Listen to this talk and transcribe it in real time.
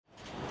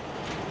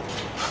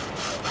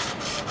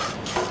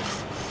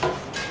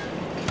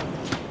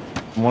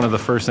One of the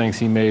first things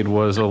he made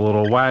was a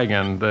little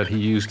wagon that he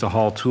used to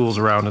haul tools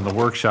around in the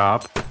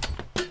workshop.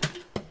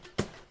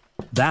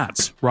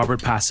 That's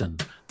Robert Passon,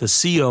 the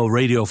CEO of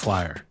Radio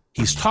Flyer.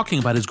 He's talking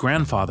about his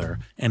grandfather,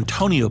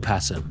 Antonio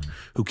Passon,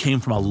 who came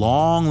from a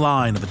long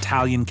line of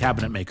Italian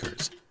cabinet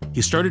makers.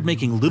 He started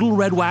making little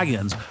red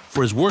wagons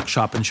for his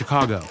workshop in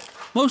Chicago,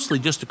 mostly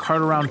just to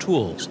cart around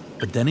tools.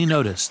 But then he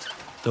noticed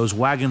those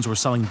wagons were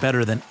selling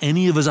better than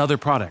any of his other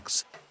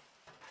products.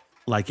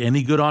 Like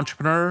any good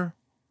entrepreneur,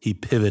 he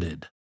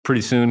pivoted.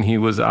 Pretty soon he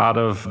was out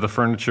of the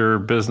furniture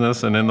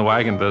business and in the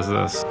wagon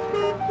business.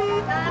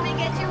 Come and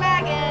get your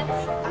wagons.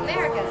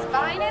 America's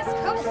finest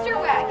coaster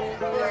wagon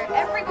for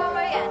every boy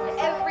and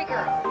every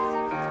girl.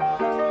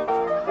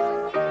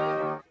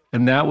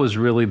 And that was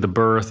really the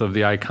birth of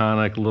the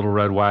iconic Little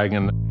Red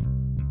Wagon.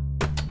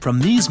 From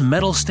these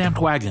metal-stamped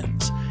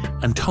wagons,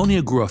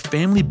 Antonio grew a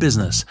family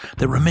business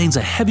that remains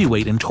a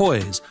heavyweight in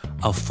toys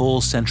a full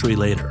century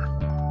later.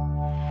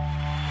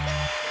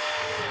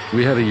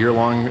 We had a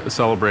year-long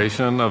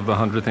celebration of the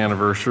 100th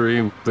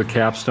anniversary. The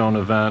capstone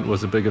event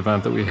was a big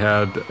event that we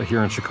had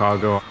here in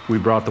Chicago. We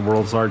brought the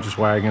world's largest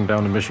wagon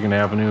down to Michigan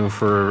Avenue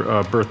for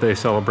a birthday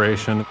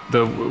celebration.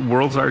 The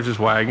world's largest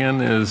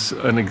wagon is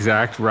an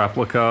exact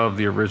replica of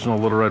the original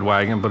Little Red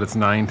Wagon, but it's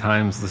 9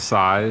 times the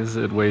size.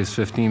 It weighs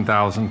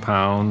 15,000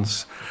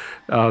 pounds.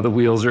 The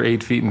wheels are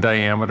 8 feet in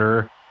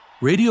diameter.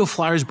 Radio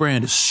Flyer's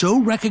brand is so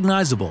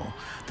recognizable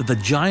that the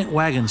giant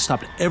wagon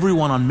stopped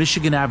everyone on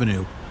Michigan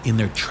Avenue in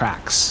their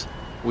tracks.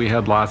 We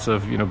had lots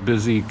of,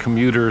 busy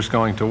commuters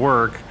going to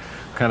work,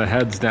 kind of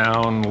heads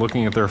down,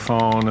 looking at their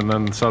phone, and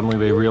then suddenly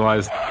they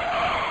realized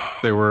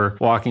they were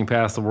walking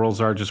past the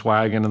world's largest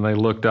wagon, and they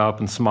looked up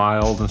and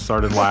smiled and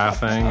started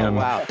laughing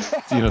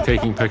and,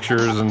 taking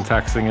pictures and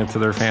texting it to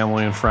their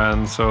family and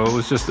friends. So it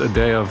was just a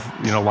day of,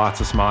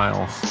 lots of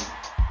smiles.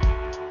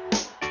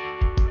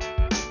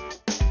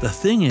 The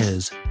thing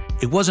is,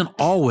 it wasn't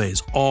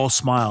always all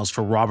smiles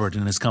for Robert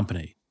and his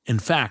company. In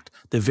fact,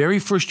 the very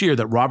first year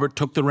that Robert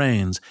took the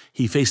reins,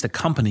 he faced a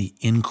company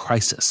in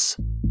crisis.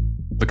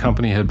 The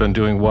company had been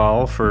doing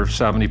well for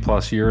 70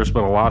 plus years,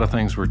 but a lot of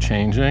things were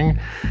changing,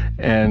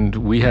 and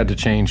we had to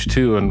change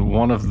too. And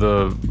one of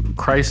the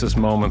crisis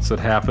moments that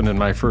happened in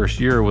my first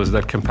year was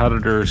that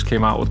competitors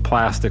came out with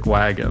plastic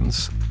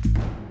wagons,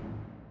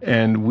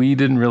 and we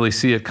didn't really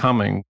see it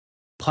coming.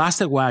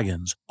 Plastic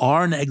wagons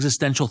are an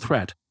existential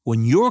threat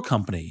when your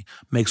company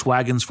makes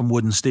wagons from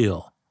wood and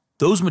steel.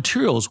 Those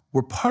materials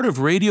were part of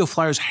Radio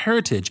Flyer's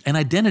heritage and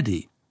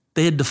identity.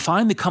 They had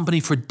defined the company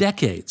for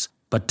decades,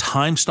 but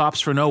time stops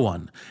for no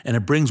one, and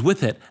it brings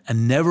with it a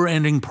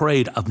never-ending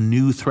parade of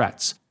new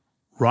threats.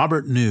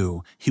 Robert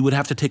knew he would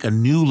have to take a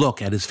new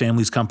look at his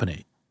family's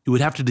company. He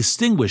would have to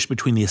distinguish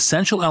between the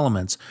essential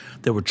elements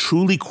that were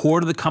truly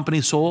core to the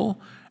company's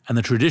soul and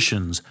the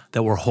traditions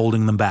that were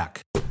holding them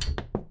back.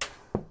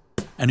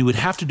 And he would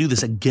have to do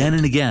this again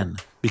and again,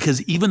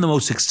 because even the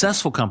most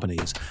successful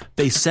companies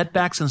face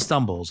setbacks and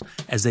stumbles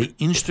as they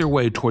inch their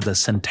way towards a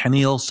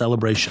centennial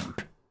celebration.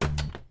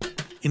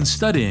 In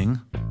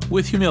studying,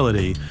 with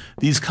humility,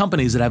 these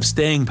companies that have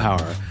staying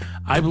power,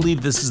 I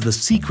believe this is the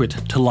secret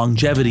to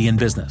longevity in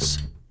business.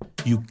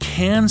 You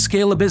can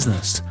scale a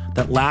business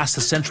that lasts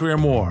a century or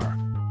more,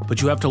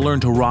 but you have to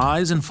learn to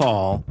rise and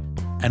fall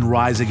and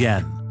rise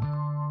again.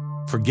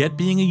 Forget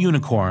being a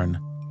unicorn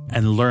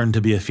and learn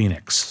to be a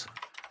phoenix.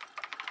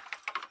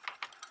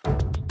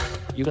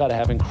 You got to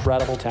have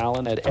incredible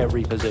talent at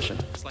every position.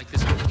 It's like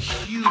this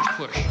huge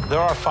push. There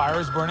are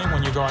fires burning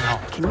when you're going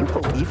home. Can you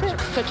believe it?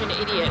 Such an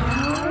idiot.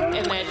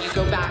 And then you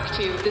go back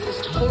to, this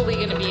is totally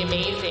going to be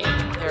amazing.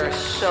 There are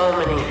so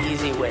many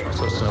easy ways.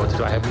 So what to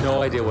do. I have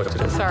no idea what to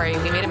do. Sorry,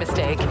 we made a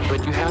mistake.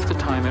 But you have to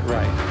time it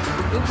right.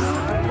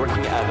 Oops.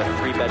 Working out of a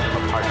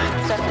 3-bedroom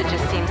apartment. Stuff that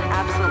just seems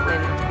absolutely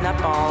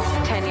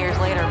nutballs 10 years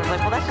later. It's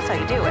like, well, that's just how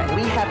you do it.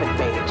 We haven't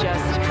made it.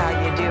 Just how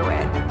you do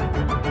it.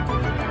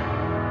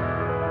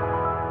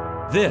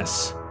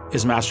 This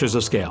is Masters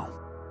of Scale.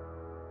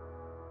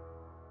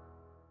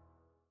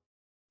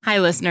 Hi,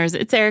 listeners.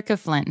 It's Erica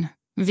Flynn,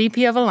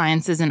 VP of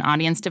Alliances and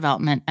Audience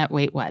Development at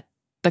Wait What,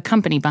 the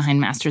company behind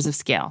Masters of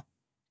Scale.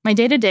 My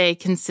day-to-day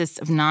consists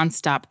of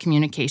nonstop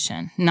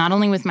communication, not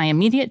only with my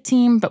immediate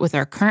team, but with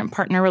our current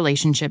partner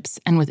relationships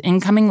and with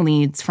incoming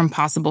leads from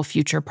possible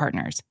future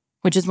partners,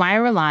 which is why I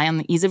rely on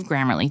the ease of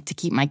Grammarly to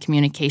keep my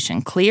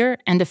communication clear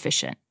and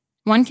efficient.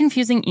 One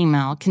confusing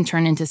email can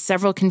turn into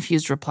several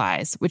confused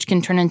replies, which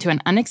can turn into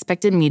an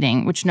unexpected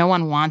meeting which no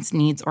one wants,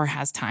 needs, or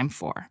has time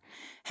for.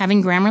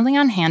 Having Grammarly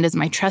on hand as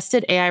my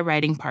trusted AI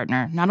writing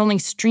partner not only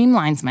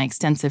streamlines my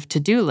extensive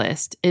to-do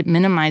list, it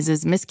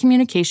minimizes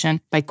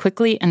miscommunication by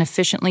quickly and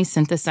efficiently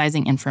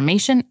synthesizing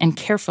information and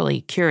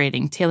carefully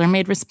curating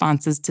tailor-made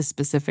responses to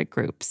specific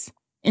groups.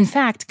 In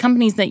fact,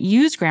 companies that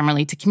use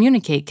Grammarly to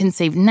communicate can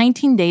save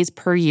 19 days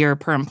per year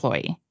per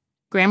employee.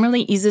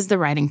 Grammarly eases the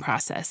writing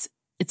process.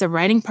 It's a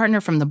writing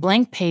partner from the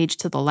blank page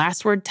to the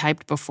last word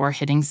typed before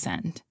hitting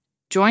send.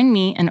 Join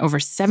me and over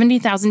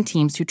 70,000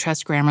 teams who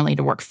trust Grammarly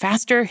to work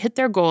faster, hit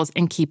their goals,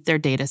 and keep their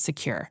data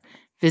secure.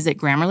 Visit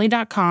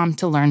Grammarly.com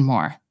to learn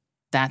more.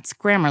 That's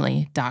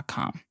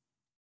Grammarly.com.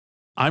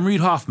 I'm Reid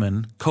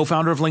Hoffman,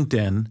 co-founder of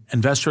LinkedIn,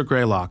 investor at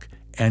Greylock,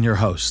 and your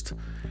host.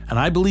 And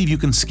I believe you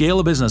can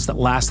scale a business that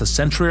lasts a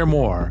century or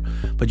more,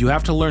 but you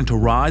have to learn to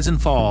rise and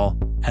fall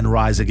and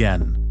rise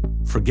again.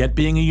 Forget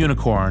being a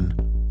unicorn,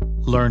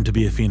 learn to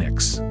be a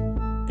phoenix.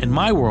 In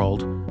my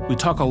world, we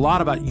talk a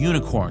lot about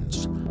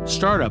unicorns,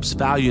 startups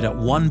valued at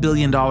 $1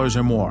 billion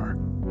or more.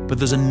 But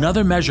there's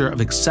another measure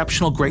of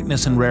exceptional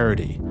greatness and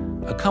rarity,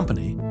 a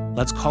company,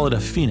 let's call it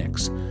a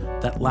phoenix,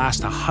 that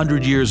lasts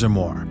 100 years or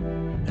more.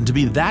 And to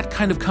be that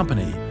kind of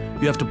company,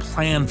 you have to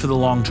plan for the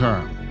long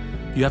term.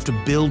 You have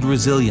to build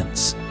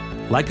resilience.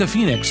 Like a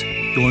phoenix,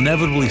 you'll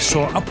inevitably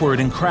soar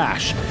upward and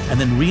crash, and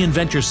then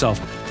reinvent yourself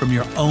from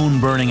your own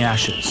burning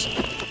ashes.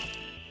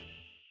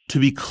 To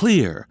be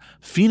clear,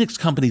 phoenix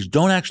companies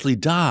don't actually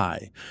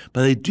die,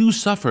 but they do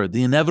suffer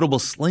the inevitable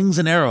slings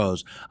and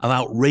arrows of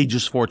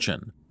outrageous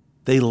fortune.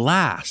 They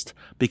last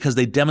because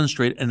they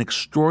demonstrate an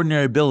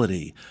extraordinary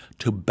ability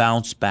to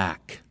bounce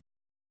back.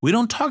 We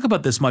don't talk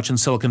about this much in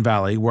Silicon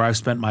Valley, where I've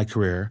spent my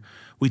career.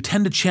 We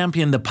tend to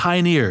champion the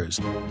pioneers,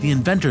 the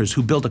inventors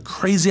who build a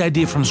crazy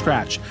idea from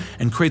scratch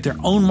and create their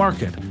own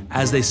market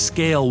as they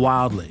scale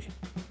wildly.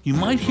 You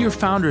might hear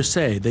founders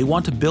say they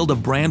want to build a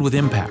brand with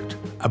impact,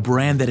 a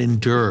brand that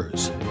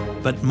endures.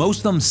 But most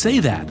of them say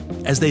that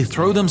as they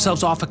throw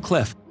themselves off a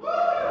cliff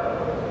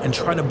and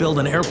try to build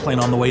an airplane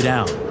on the way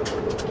down.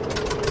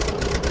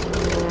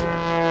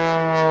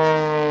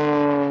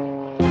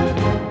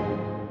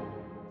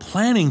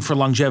 Planning for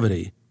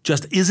longevity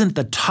just isn't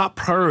the top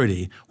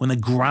priority when the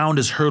ground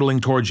is hurtling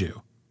towards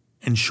you.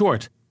 In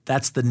short,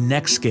 that's the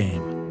next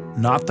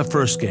game, not the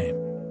first game.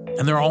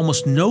 And there are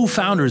almost no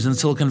founders in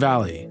Silicon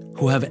Valley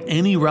who have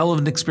any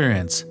relevant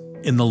experience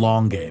in the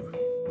long game.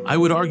 I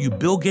would argue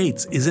Bill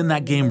Gates is in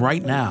that game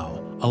right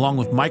now, along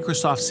with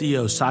Microsoft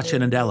CEO Satya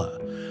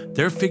Nadella.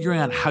 They're figuring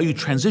out how you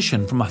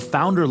transition from a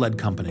founder-led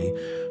company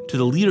to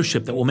the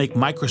leadership that will make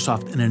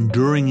Microsoft an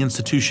enduring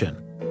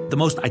institution. The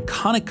most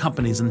iconic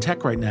companies in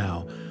tech right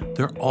now,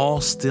 they're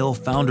all still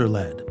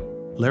founder-led.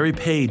 Larry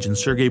Page and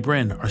Sergey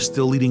Brin are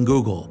still leading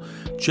Google.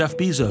 Jeff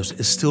Bezos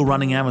is still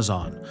running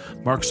Amazon.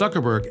 Mark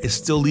Zuckerberg is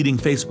still leading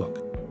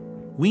Facebook.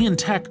 We in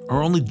tech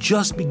are only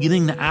just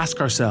beginning to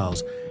ask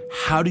ourselves,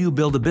 how do you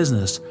build a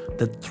business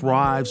that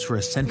thrives for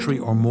a century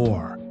or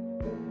more?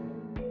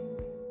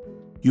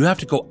 You have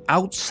to go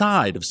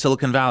outside of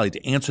Silicon Valley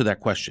to answer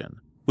that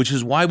question, which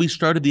is why we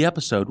started the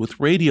episode with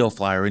Radio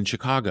Flyer in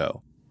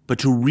Chicago. But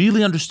to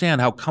really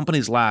understand how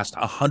companies last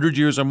 100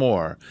 years or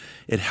more,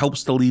 it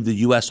helps to leave the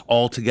U.S.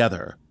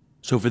 altogether.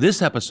 So for this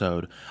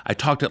episode, I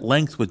talked at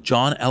length with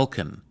John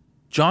Elkann.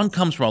 John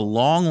comes from a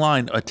long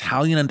line of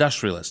Italian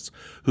industrialists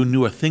who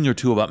knew a thing or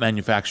two about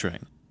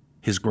manufacturing.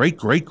 His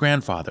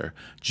great-great-grandfather,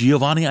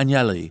 Giovanni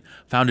Agnelli,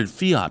 founded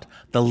Fiat,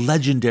 the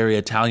legendary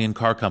Italian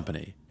car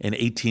company, in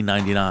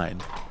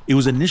 1899. It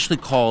was initially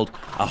called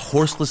a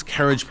horseless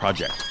carriage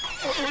project.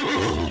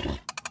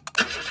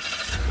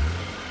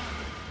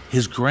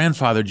 His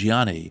grandfather,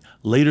 Gianni,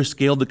 later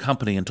scaled the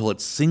company until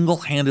it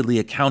single-handedly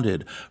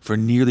accounted for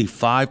nearly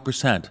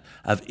 5%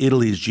 of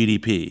Italy's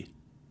GDP.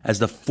 As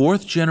the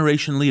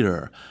fourth-generation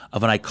leader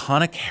of an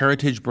iconic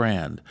heritage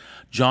brand,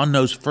 John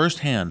knows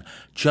firsthand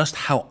just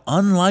how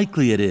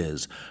unlikely it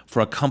is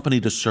for a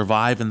company to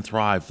survive and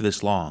thrive for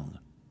this long.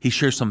 He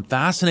shares some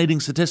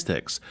fascinating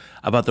statistics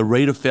about the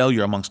rate of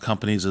failure amongst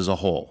companies as a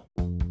whole.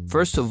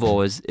 First of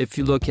all, is if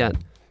you look at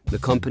the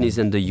companies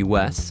in the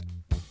U.S.,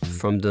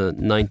 from the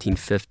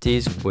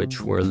 1950s,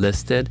 which were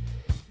listed,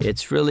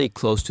 it's really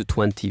close to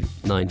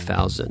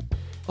 29,000.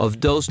 Of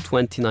those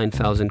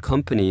 29,000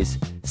 companies,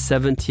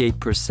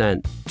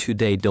 78%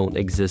 today don't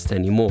exist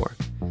anymore.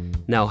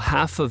 Now,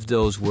 half of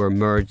those were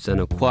merged and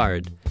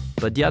acquired,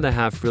 but the other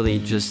half really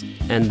just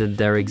ended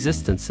their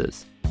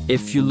existences.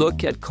 If you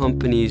look at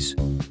companies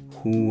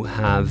who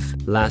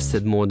have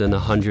lasted more than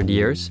 100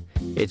 years,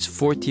 it's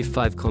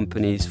 45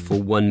 companies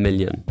for 1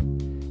 million.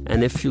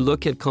 And if you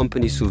look at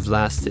companies who've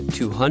lasted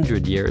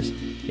 200 years,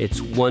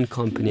 it's one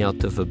company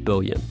out of 1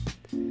 billion.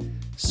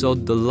 So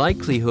the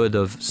likelihood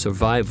of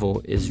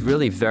survival is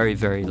really very,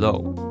 very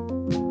low.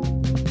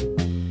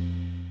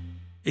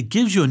 It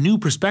gives you a new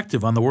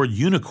perspective on the word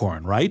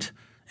unicorn, right?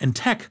 In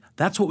tech,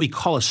 that's what we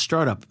call a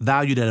startup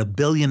valued at $1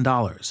 billion.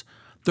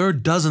 There are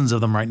dozens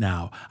of them right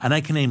now, and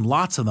I can name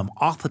lots of them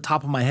off the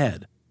top of my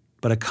head.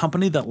 But a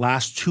company that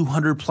lasts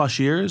 200 plus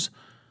years?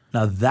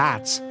 Now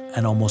that's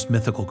an almost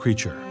mythical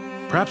creature.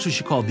 Perhaps we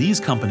should call these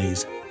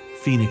companies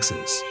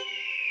phoenixes.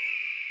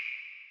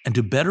 And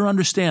to better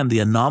understand the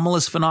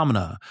anomalous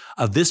phenomena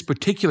of this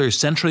particular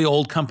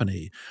century-old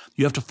company,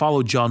 you have to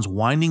follow John's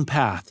winding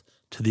path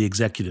to the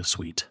executive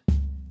suite.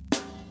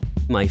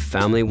 My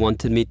family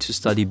wanted me to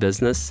study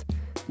business.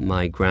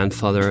 My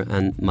grandfather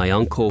and my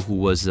uncle, who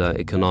was an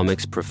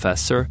economics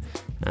professor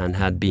and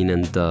had been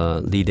in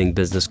the leading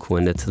business school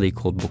in Italy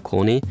called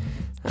Bocconi,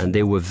 and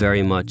they were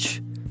very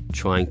much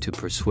trying to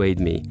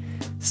persuade me.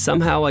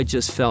 Somehow I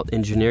just felt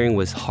engineering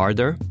was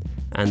harder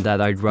and that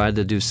I'd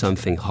rather do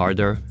something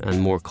harder and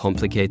more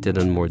complicated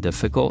and more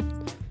difficult.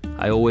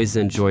 I always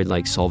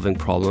enjoyed solving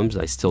problems.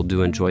 I still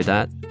do enjoy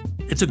that.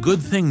 It's a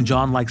good thing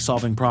John liked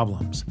solving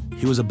problems.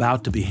 He was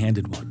about to be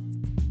handed one.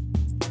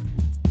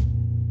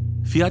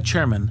 Fiat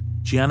chairman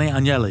Gianni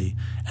Agnelli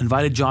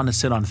invited John to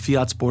sit on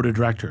Fiat's board of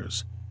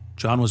directors.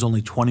 John was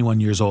only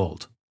 21 years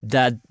old.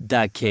 That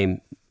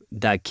came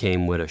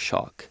with a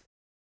shock.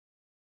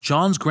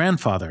 John's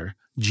grandfather,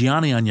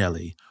 Gianni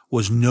Agnelli,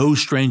 was no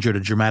stranger to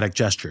dramatic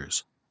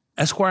gestures.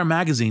 Esquire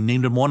magazine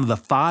named him one of the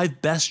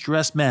 5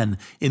 best-dressed men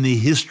in the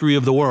history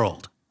of the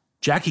world.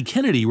 Jackie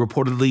Kennedy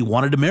reportedly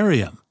wanted to marry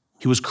him.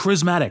 He was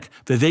charismatic,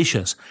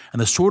 vivacious,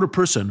 and the sort of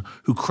person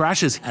who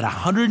crashes at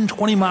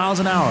 120 miles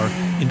an hour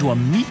into a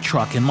meat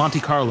truck in Monte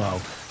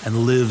Carlo and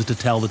lives to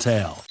tell the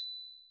tale.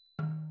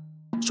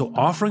 So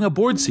offering a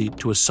board seat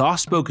to a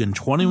soft-spoken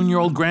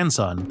 21-year-old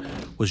grandson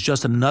was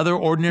just another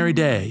ordinary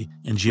day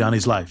in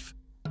Gianni's life.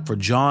 For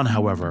John,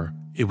 however,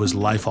 it was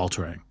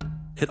life-altering.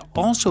 It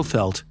also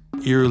felt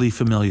eerily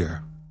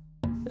familiar.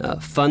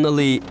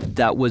 Funnily,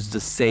 that was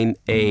the same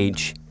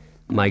age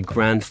my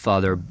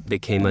grandfather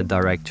became a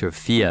director of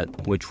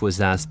Fiat, which was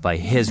asked by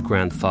his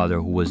grandfather,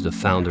 who was the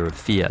founder of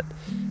Fiat.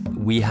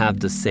 We have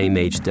the same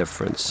age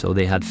difference, so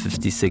they had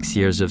 56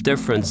 years of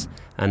difference,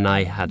 and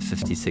I had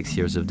 56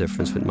 years of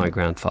difference with my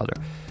grandfather.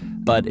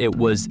 But it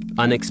was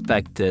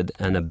unexpected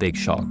and a big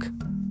shock.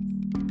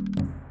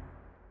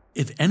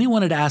 If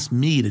anyone had asked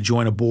me to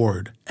join a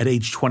board at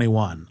age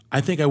 21, I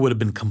think I would have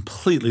been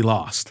completely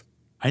lost.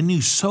 I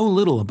knew so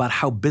little about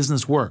how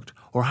business worked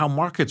or how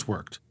markets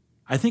worked.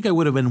 I think I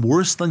would have been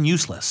worse than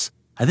useless.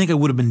 I think I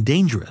would have been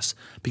dangerous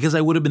because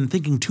I would have been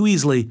thinking too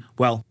easily,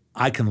 well,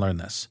 I can learn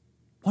this.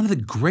 One of the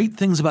great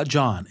things about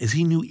John is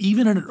he knew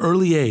even at an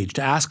early age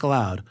to ask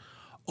aloud,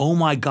 oh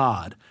my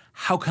God,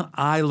 how can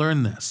I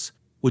learn this?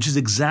 Which is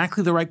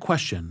exactly the right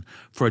question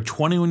for a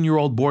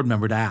 21-year-old board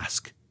member to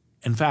ask.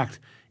 In fact,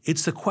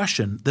 it's the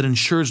question that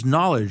ensures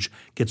knowledge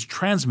gets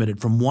transmitted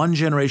from one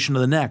generation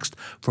to the next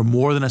for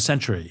more than a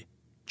century.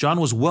 John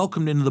was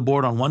welcomed into the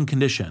board on one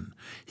condition.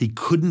 He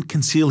couldn't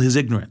conceal his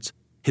ignorance.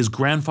 His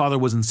grandfather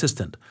was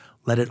insistent.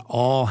 Let it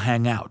all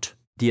hang out.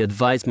 The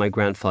advice my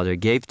grandfather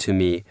gave to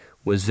me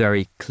was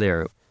very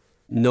clear.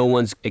 No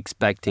one's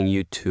expecting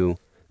you to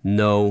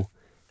know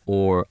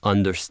or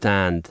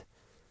understand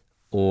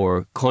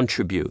or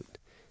contribute.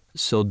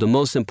 So the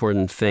most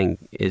important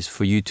thing is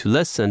for you to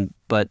listen,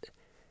 but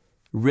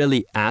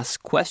really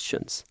ask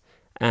questions.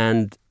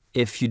 And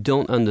if you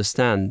don't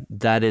understand,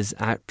 that is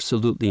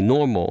absolutely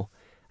normal.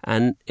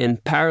 And in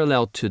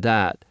parallel to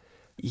that,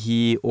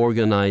 he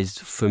organized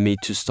for me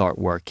to start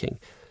working,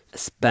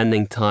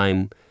 spending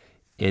time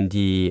in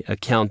the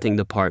accounting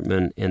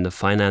department, in the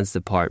finance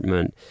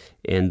department,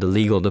 in the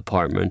legal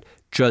department,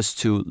 just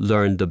to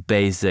learn the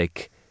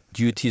basic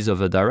duties of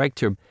a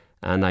director.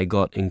 And I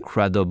got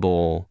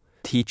incredible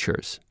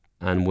teachers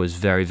and was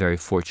very, very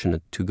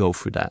fortunate to go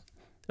through that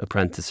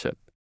apprenticeship.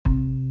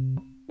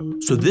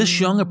 So this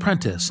young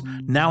apprentice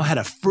now had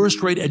a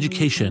first-rate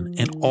education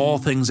in all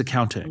things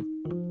accounting.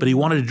 But he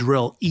wanted to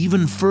drill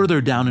even further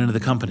down into the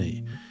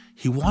company.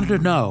 He wanted to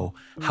know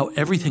how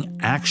everything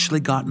actually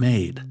got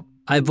made.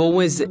 I've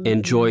always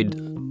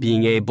enjoyed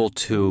being able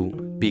to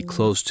be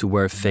close to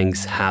where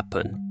things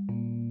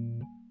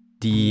happen.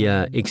 The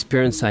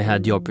experience I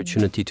had the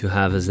opportunity to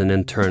have as an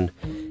intern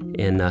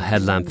in a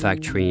headlamp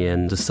factory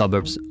in the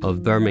suburbs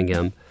of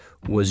Birmingham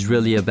was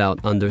really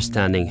about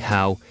understanding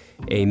how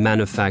a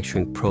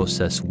manufacturing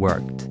process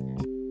worked.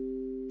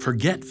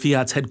 Forget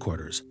Fiat's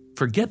headquarters.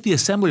 Forget the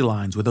assembly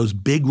lines with those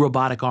big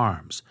robotic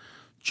arms.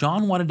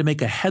 John wanted to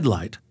make a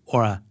headlight,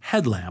 or a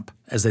headlamp,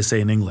 as they say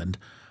in England,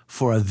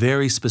 for a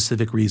very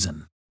specific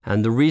reason.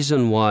 And the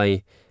reason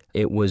why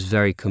it was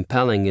very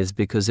compelling is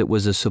because it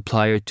was a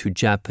supplier to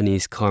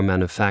Japanese car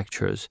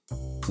manufacturers,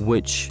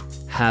 which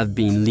have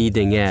been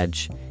leading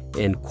edge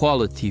in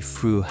quality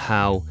through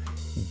how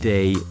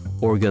they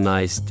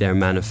organize their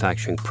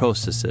manufacturing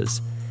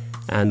processes.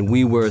 And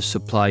we were a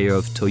supplier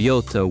of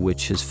Toyota,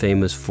 which is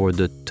famous for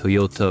the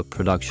Toyota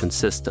production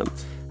system.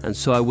 And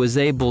so I was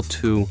able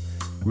to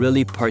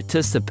really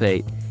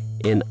participate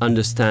in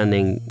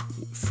understanding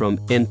from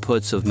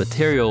inputs of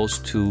materials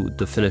to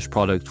the finished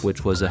product,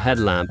 which was a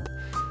headlamp,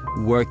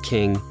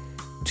 working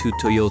to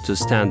Toyota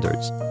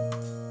standards.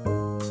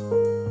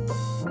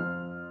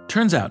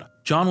 Turns out,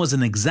 John was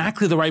in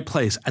exactly the right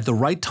place at the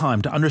right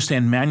time to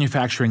understand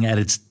manufacturing at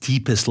its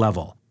deepest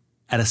level,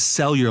 at a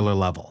cellular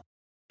level.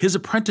 His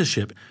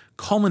apprenticeship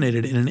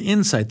culminated in an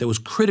insight that was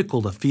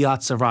critical to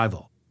Fiat's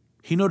survival.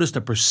 He noticed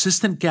a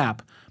persistent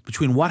gap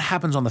between what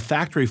happens on the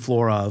factory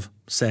floor of,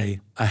 say,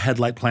 a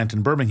headlight plant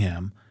in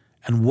Birmingham,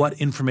 and what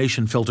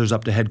information filters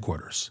up to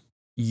headquarters.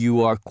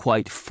 You are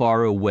quite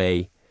far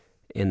away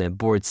in a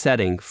board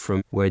setting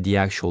from where the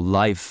actual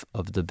life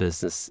of the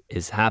business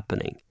is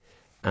happening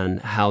and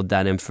how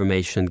that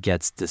information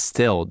gets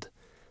distilled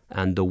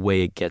and the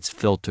way it gets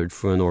filtered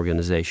through an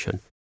organization.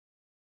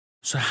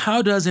 So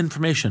how does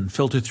information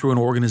filter through an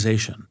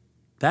organization?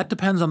 That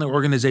depends on the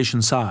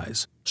organization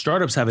size.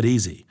 Startups have it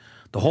easy.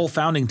 The whole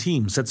founding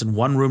team sits in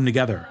one room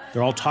together.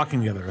 They're all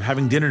talking together,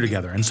 having dinner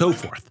together, and so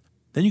forth.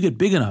 Then you get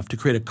big enough to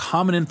create a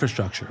common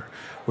infrastructure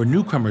where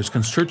newcomers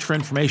can search for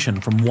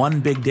information from one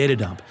big data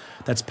dump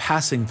that's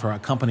passing for a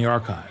company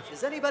archive.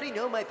 Does anybody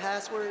know my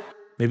password?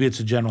 Maybe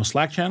it's a general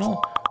Slack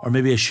channel, or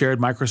maybe a shared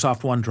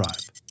Microsoft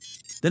OneDrive.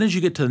 Then as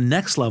you get to the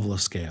next level of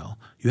scale,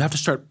 you have to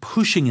start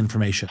pushing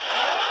information.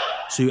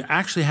 So you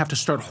actually have to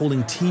start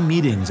holding team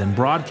meetings and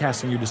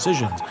broadcasting your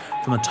decisions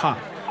from the top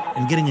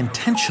and getting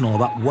intentional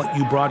about what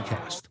you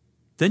broadcast.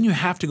 Then you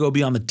have to go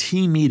beyond the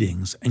team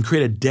meetings and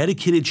create a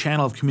dedicated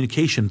channel of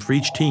communication for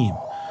each team.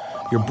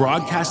 You're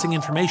broadcasting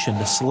information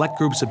to select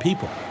groups of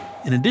people.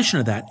 In addition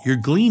to that, you're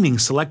gleaning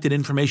selected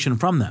information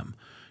from them.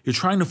 You're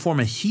trying to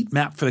form a heat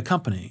map for the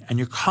company, and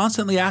you're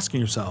constantly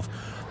asking yourself,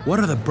 what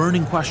are the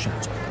burning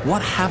questions?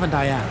 What haven't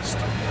I asked?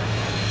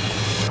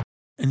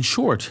 In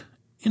short,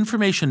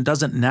 information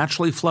doesn't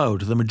naturally flow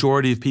to the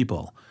majority of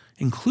people,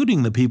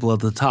 including the people at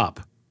the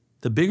top.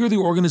 The bigger the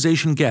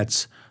organization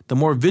gets, the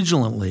more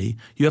vigilantly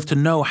you have to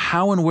know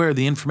how and where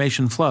the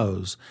information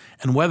flows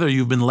and whether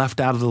you've been left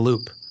out of the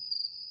loop.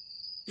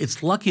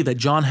 It's lucky that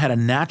John had a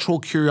natural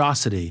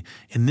curiosity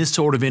in this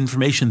sort of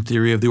information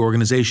theory of the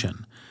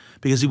organization,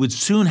 because he would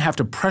soon have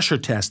to pressure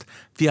test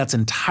Fiat's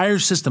entire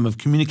system of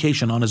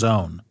communication on his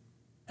own.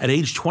 At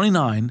age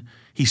 29,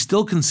 he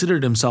still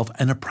considered himself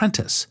an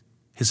apprentice.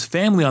 His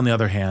family, on the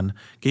other hand,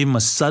 gave him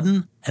a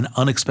sudden and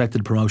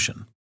unexpected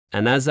promotion.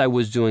 And as I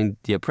was doing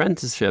the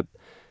apprenticeship,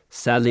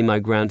 sadly my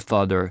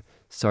grandfather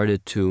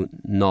started to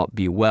not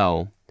be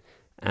well,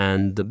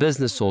 and the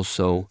business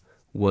also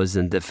was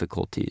in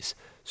difficulties.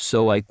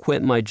 So I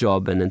quit my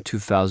job, and in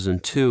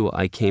 2002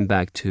 I came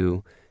back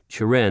to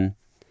Turin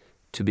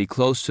to be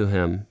close to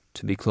him,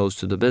 to be close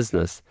to the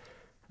business.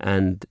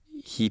 And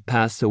he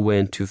passed away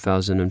in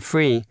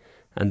 2003,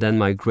 and then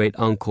my great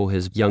uncle,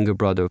 his younger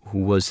brother, who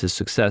was his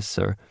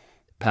successor,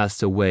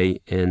 passed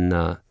away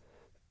in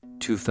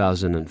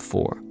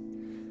 2004.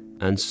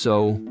 And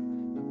so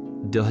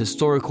the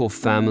historical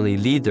family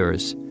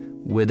leaders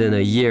within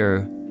a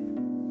year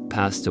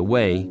passed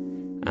away,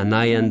 and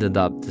I ended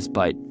up,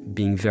 despite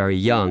being very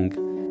young,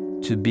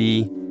 to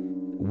be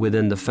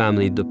within the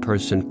family the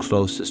person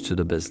closest to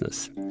the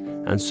business.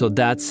 And so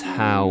that's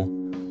how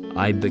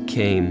I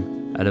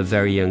became, at a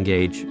very young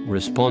age,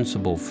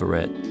 responsible for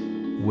it,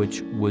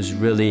 which was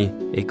really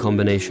a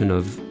combination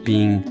of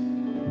being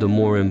the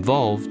more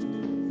involved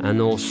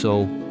and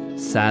also,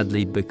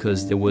 sadly,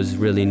 because there was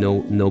really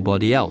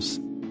nobody else.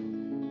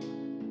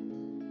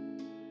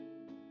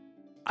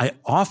 I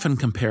often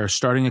compare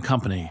starting a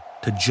company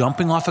to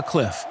jumping off a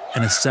cliff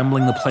and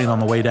assembling the plane on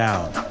the way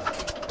down.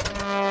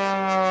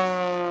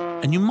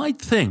 And you might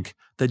think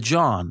that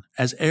John,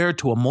 as heir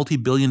to a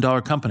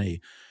multi-billion-dollar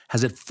company,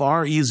 has it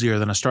far easier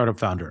than a startup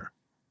founder.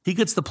 He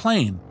gets the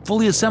plane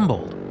fully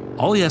assembled.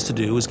 All he has to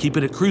do is keep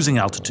it at cruising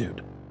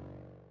altitude.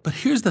 But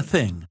here's the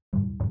thing.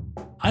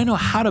 I know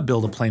how to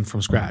build a plane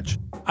from scratch.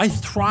 I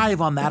thrive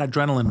on that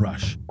adrenaline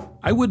rush.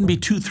 I wouldn't be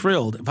too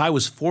thrilled if I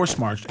was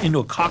force-marched into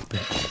a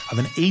cockpit of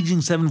an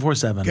aging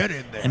 747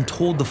 and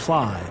told to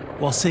fly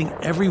while seeing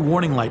every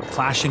warning light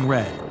flashing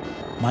red.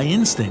 My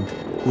instinct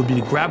would be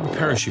to grab a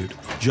parachute,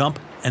 jump,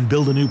 and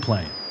build a new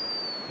plane.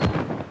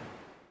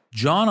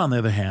 John, on the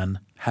other hand,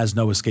 has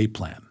no escape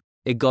plan.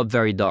 It got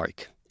very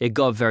dark.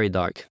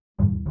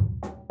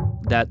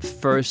 That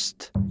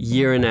first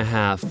year and a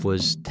half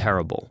was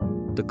terrible.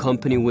 The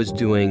company was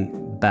doing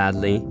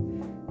badly.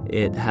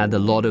 It had a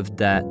lot of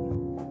debt,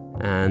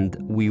 and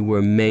we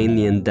were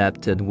mainly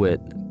indebted with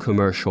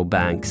commercial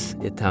banks,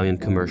 Italian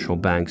commercial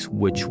banks,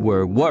 which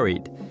were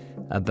worried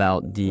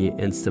about the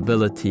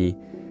instability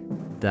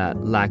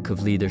that lack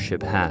of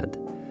leadership had.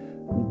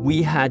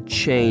 We had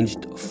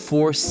changed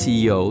 4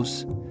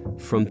 CEOs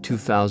from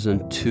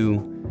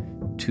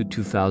 2002 to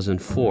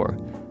 2004.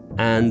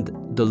 And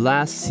the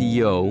last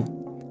CEO,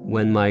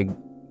 when my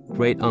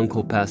great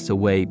uncle passed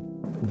away,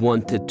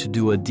 wanted to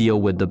do a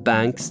deal with the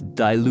banks,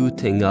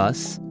 diluting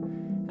us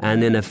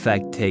and in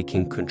effect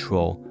taking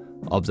control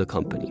of the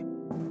company.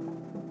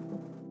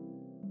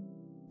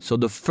 So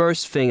the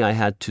first thing I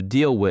had to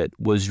deal with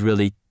was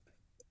really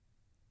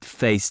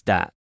face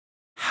that.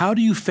 How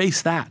do you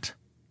face that?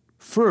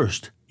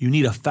 First, you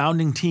need a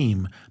founding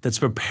team that's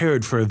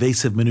prepared for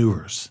evasive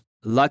maneuvers.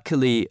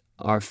 Luckily,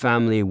 our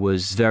family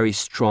was very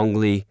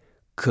strongly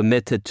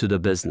committed to the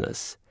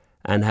business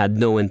and had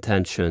no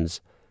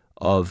intentions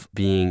of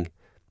being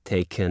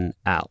taken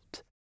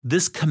out.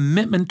 This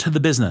commitment to the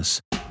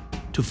business,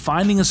 to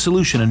finding a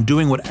solution and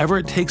doing whatever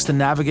it takes to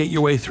navigate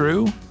your way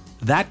through,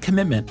 that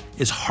commitment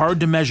is hard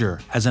to measure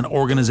as an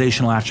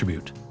organizational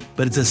attribute,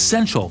 but it's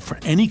essential for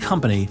any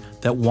company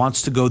that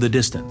wants to go the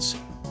distance.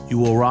 You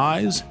will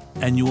rise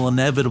and you will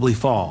inevitably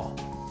fall.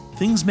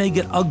 Things may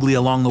get ugly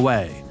along the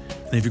way,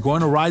 and if you're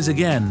going to rise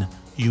again,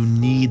 you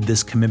need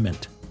this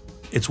commitment.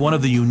 It's one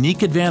of the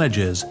unique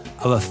advantages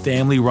of a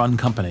family-run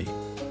company.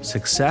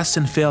 Success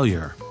and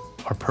failure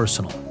are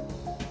personal.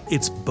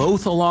 It's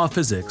both a law of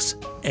physics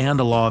and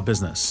a law of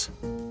business.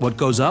 What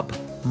goes up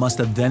must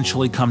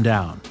eventually come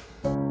down.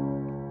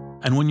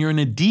 And when you're in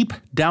a deep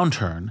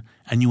downturn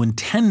and you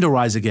intend to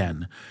rise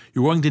again,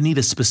 you're going to need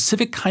a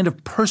specific kind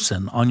of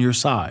person on your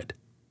side.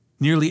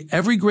 Nearly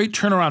every great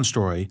turnaround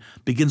story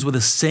begins with the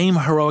same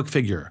heroic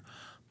figure,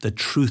 the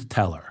truth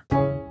teller.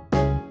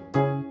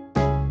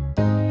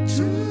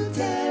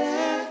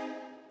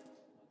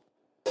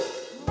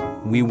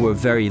 We were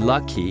very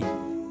lucky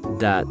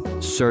that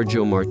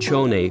Sergio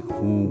Marchionne,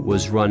 who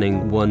was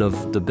running one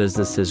of the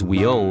businesses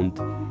we owned,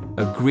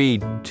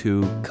 agreed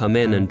to come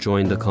in and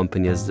join the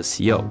company as the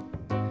CEO,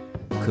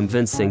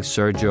 convincing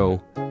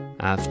Sergio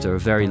after a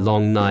very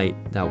long night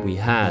that we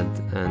had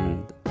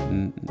and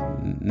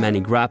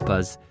many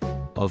grappas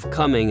of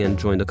coming and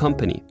join the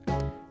company.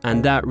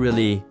 And that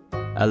really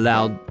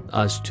allowed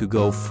us to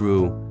go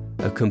through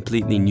a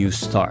completely new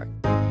start.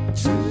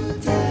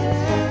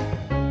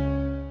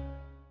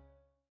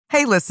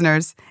 Hey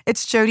listeners,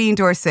 it's Jodine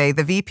Dorsey,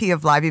 the VP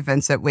of Live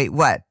Events at Wait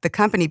What, the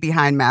company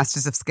behind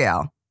Masters of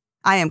Scale.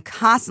 I am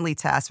constantly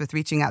tasked with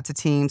reaching out to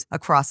teams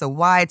across a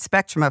wide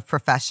spectrum of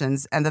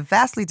professions and the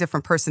vastly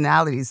different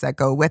personalities that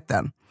go with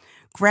them.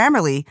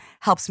 Grammarly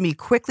helps me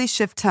quickly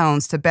shift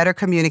tones to better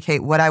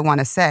communicate what I want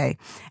to say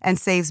and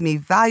saves me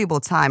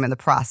valuable time in the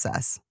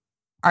process.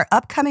 Our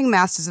upcoming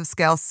Masters of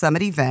Scale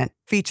Summit event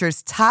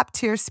features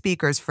top-tier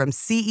speakers from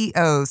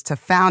CEOs to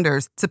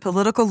founders to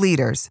political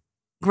leaders.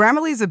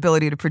 Grammarly's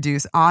ability to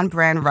produce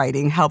on-brand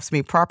writing helps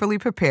me properly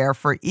prepare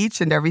for each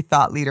and every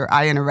thought leader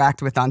I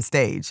interact with on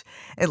stage.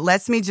 It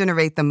lets me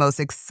generate the most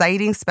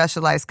exciting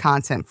specialized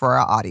content for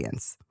our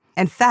audience.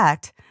 In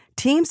fact,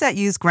 teams that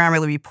use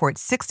Grammarly report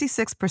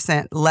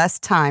 66% less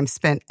time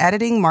spent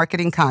editing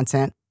marketing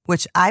content,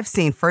 which I've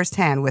seen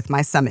firsthand with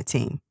my Summit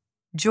team.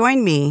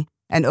 Join me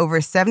and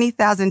over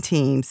 70,000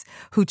 teams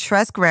who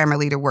trust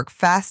Grammarly to work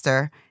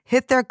faster,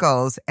 hit their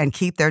goals, and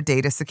keep their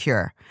data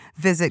secure.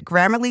 Visit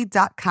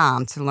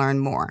Grammarly.com to learn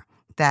more.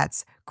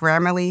 That's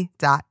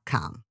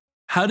Grammarly.com.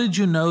 How did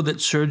you know that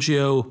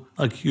Sergio,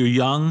 like you're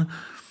young,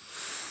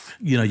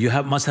 you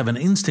must have an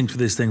instinct for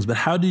these things, but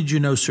how did you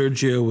know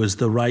Sergio was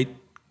the right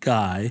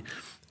guy?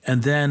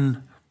 And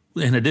then,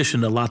 in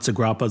addition to lots of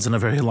grappas and a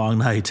very long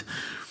night,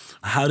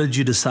 how did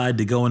you decide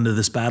to go into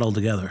this battle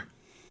together?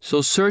 So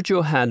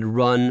Sergio had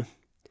run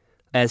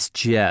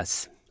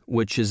SGS,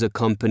 which is a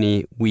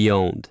company we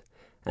owned,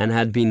 and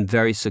had been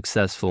very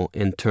successful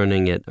in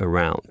turning it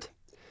around.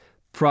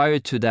 Prior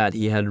to that,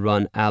 he had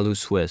run Alu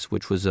Swiss,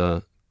 which was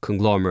a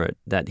conglomerate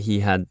that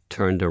he had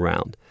turned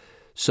around.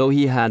 So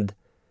he had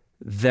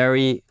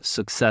very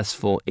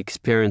successful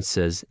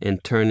experiences in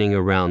turning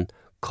around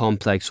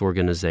complex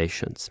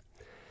organizations.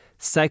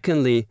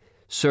 Secondly,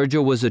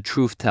 Sergio was a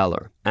truth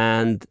teller,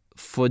 and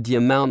for the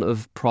amount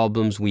of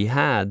problems we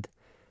had,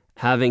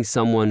 having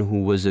someone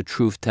who was a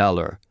truth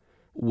teller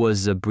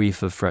was a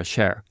breath of fresh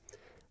air.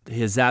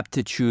 His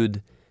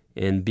aptitude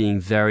in being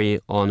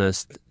very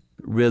honest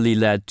really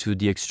led to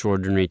the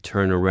extraordinary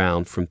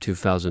turnaround from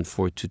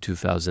 2004 to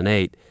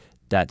 2008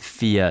 that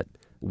Fiat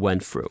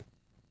went through.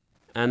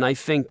 And I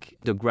think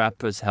the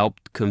grappas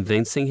helped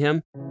convincing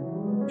him.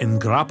 In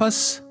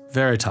grappas,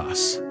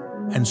 veritas.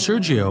 And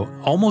Sergio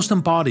almost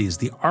embodies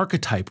the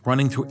archetype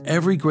running through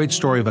every great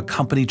story of a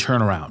company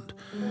turnaround.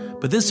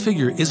 But this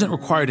figure isn't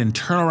required in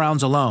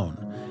turnarounds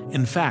alone.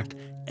 In fact,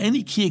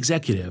 any key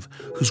executive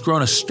who's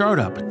grown a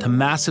startup to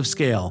massive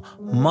scale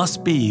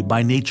must be,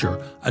 by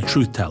nature, a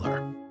truth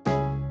teller.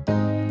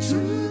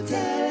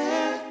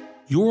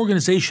 Your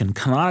organization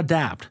cannot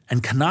adapt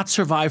and cannot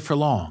survive for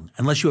long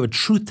unless you have a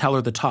truth teller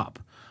at the top.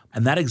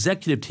 And that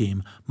executive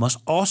team must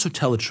also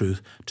tell the truth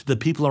to the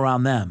people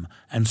around them,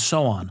 and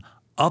so on,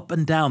 up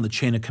and down the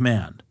chain of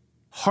command.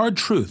 Hard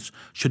truths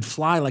should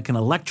fly like an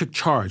electric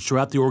charge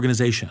throughout the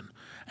organization.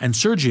 And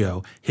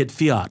Sergio hit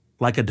Fiat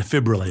like a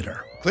defibrillator.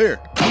 Clear.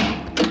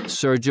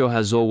 Sergio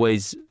has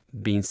always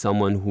been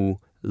someone who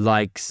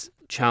likes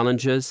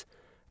challenges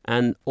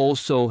and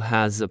also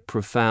has a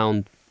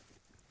profound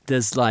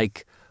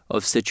dislike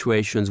of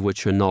situations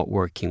which are not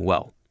working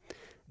well.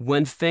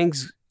 When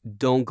things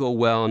don't go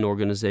well in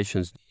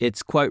organizations,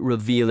 it's quite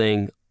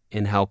revealing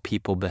in how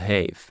people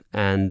behave.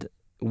 And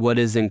what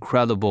is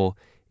incredible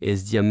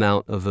is the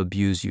amount of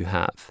abuse you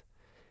have.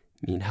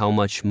 I mean, how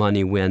much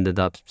money we ended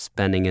up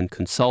spending in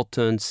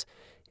consultants,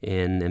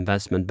 in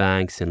investment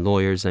banks, in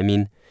lawyers. I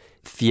mean,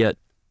 Fiat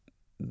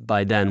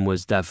by then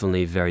was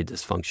definitely very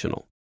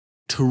dysfunctional.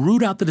 To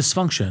root out the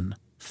dysfunction,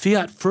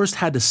 Fiat first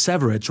had to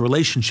sever its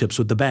relationships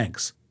with the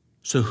banks.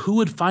 So who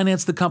would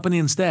finance the company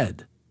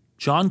instead?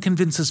 John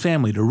convinced his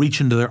family to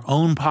reach into their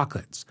own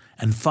pockets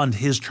and fund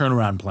his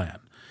turnaround plan.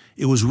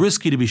 It was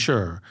risky to be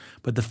sure,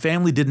 but the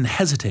family didn't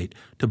hesitate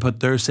to put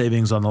their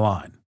savings on the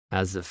line.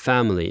 As a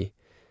family,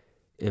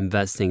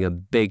 investing a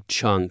big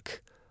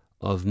chunk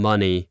of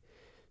money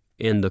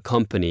in the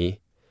company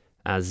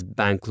as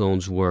bank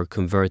loans were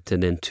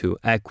converted into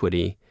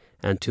equity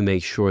and to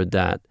make sure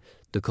that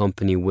the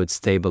company would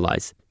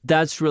stabilize.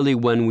 That's really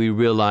when we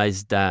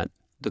realized that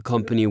the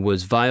company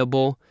was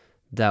viable,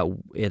 that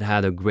it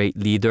had a great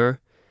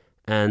leader,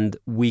 and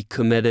we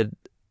committed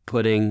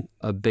putting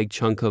a big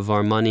chunk of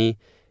our money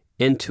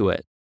into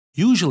it.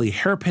 Usually,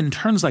 hairpin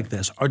turns like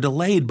this are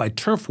delayed by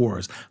turf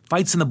wars,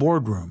 fights in the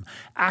boardroom,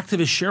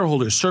 activist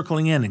shareholders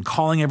circling in and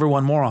calling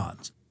everyone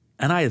morons.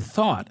 And I had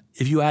thought,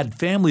 if you add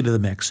family to the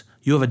mix,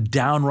 you have a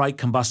downright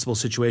combustible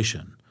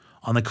situation.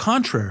 On the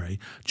contrary,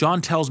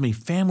 John tells me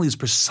family is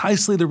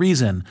precisely the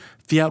reason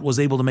Fiat was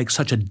able to make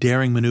such a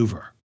daring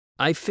maneuver.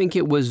 I think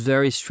it was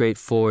very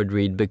straightforward,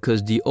 Reed,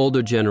 because the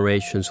older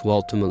generations who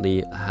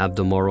ultimately have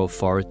the moral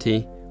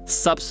authority,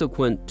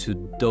 subsequent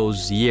to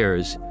those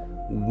years,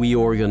 we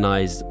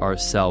organized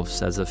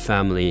ourselves as a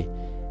family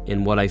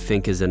in what I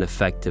think is an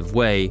effective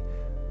way,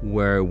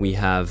 where we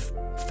have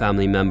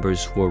family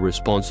members who are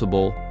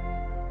responsible,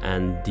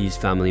 and these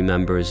family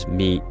members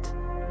meet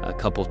a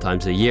couple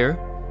times a year,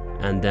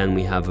 and then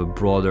we have a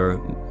broader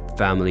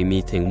family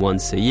meeting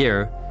once a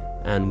year,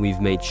 and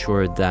we've made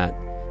sure that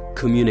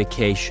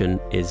communication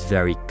is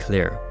very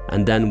clear.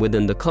 And then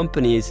within the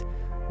companies,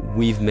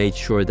 we've made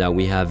sure that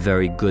we have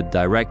very good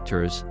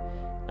directors,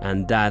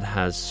 and that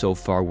has so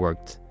far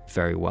worked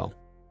very well.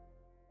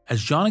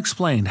 As John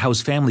explained how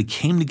his family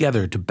came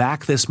together to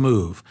back this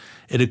move,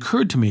 it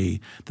occurred to me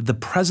that the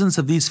presence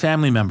of these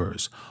family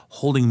members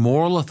holding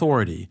moral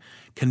authority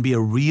can be a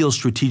real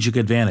strategic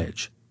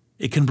advantage.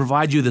 It can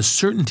provide you the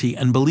certainty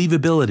and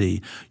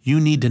believability you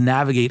need to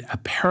navigate a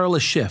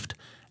perilous shift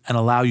and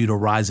allow you to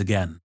rise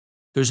again.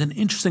 There's an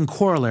interesting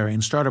corollary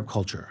in startup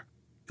culture.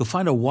 You'll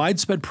find a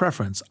widespread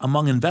preference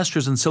among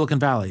investors in Silicon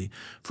Valley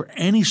for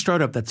any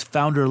startup that's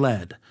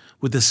founder-led,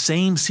 with the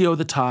same CEO at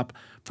the top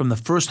from the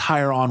first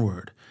hire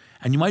onward.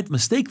 And you might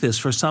mistake this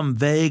for some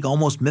vague,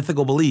 almost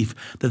mythical belief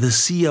that the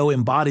CEO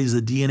embodies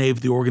the DNA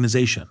of the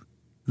organization.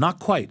 Not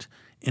quite.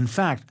 In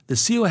fact, the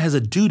CEO has a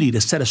duty to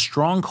set a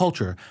strong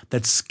culture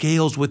that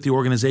scales with the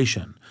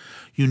organization.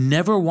 You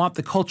never want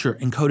the culture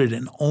encoded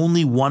in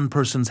only one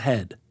person's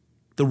head.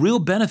 The real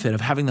benefit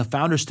of having the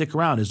founder stick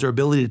around is their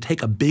ability to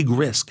take a big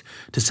risk,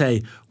 to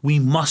say, we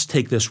must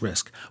take this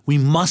risk. We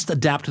must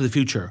adapt to the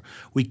future.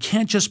 We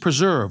can't just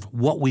preserve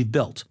what we've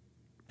built.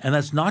 And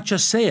that's not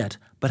just say it,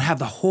 but have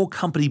the whole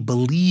company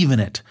believe in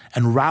it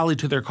and rally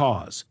to their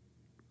cause.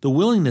 The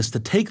willingness to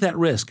take that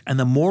risk and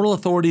the moral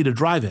authority to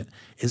drive it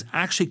is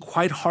actually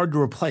quite hard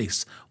to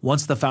replace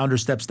once the founder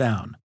steps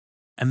down.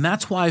 And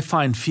that's why I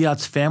find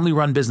Fiat's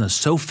family-run business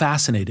so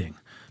fascinating.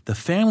 The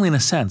family, in a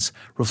sense,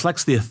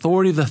 reflects the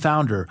authority of the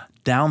founder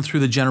down through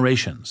the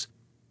generations.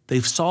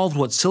 They've solved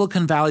what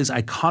Silicon Valley's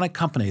iconic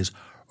companies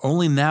are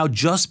only now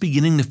just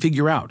beginning to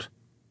figure out: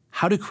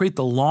 how to create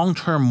the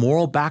long-term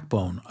moral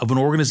backbone of an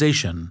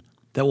organization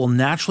that will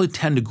naturally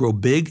tend to grow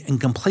big and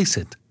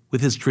complacent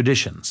with its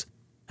traditions.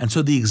 And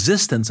so the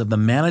existence of the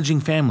managing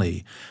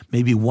family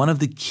may be one of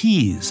the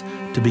keys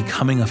to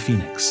becoming a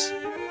phoenix.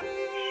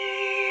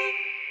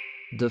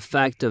 The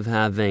fact of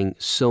having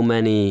so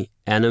many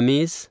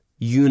enemies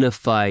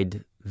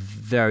unified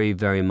very,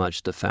 very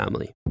much the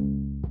family.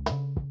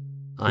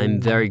 I'm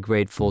very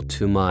grateful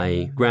to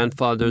my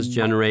grandfather's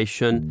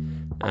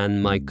generation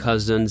and my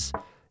cousins.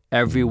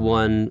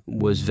 Everyone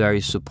was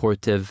very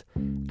supportive,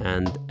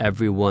 and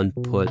everyone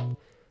put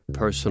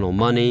personal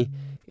money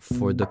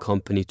for the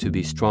company to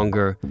be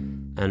stronger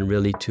and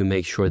really to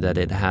make sure that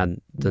it had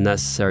the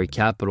necessary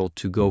capital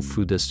to go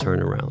through this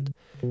turnaround.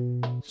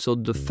 So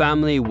the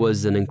family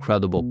was an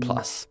incredible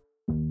plus.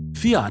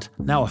 Fiat,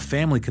 now a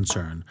family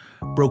concern,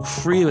 broke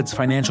free of its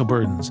financial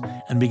burdens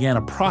and began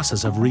a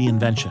process of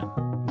reinvention.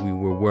 We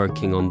were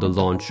working on the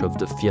launch of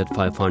the Fiat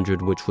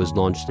 500, which was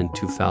launched in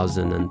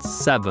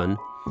 2007,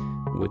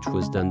 which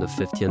was then the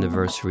 50th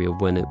anniversary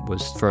of when it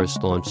was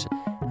first launched.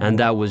 And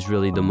that was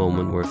really the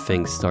moment where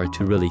things started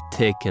to really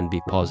tick and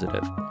be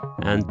positive.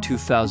 And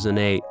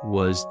 2008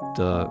 was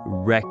the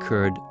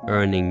record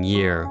earning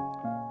year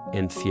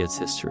in Fiat's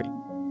history.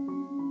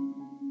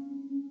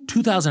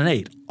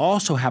 2008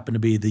 also happened to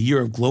be the year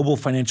of global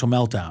financial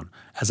meltdown,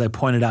 as I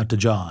pointed out to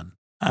John.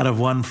 Out of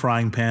one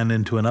frying pan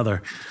into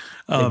another.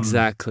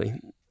 Exactly.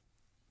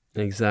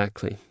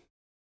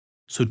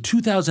 So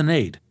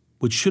 2008,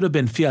 which should have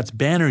been Fiat's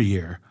banner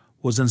year,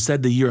 was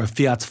instead the year of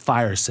Fiat's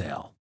fire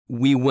sale.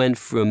 We went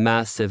through a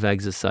massive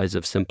exercise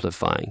of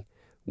simplifying.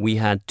 We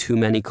had too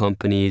many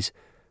companies.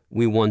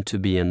 We want to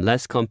be in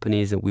less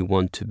companies, and we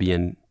want to be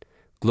in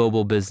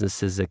global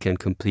businesses that can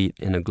compete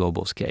in a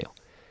global scale.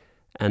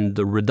 And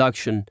the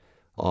reduction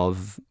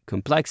of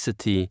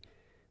complexity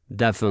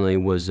definitely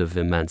was of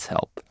immense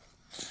help.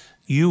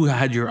 You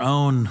had your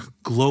own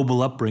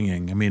global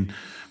upbringing. I mean,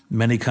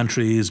 many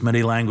countries,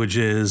 many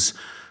languages,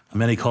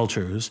 many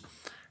cultures.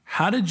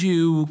 How did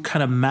you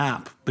kind of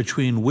map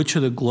between which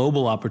are the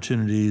global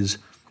opportunities,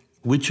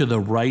 which are the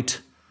right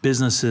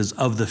businesses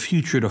of the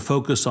future to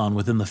focus on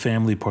within the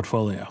family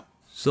portfolio?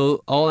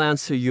 So I'll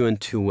answer you in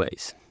two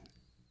ways.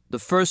 The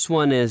first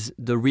one is,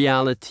 the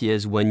reality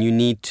is when you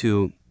need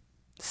to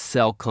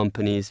sell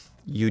companies,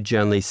 you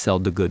generally sell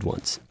the good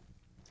ones.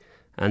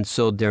 And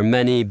so there are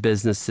many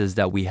businesses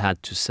that we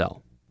had to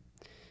sell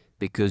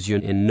because you're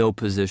in no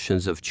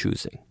positions of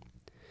choosing.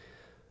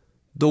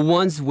 The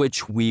ones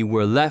which we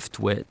were left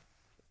with,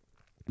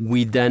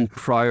 we then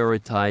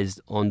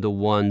prioritized on the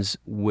ones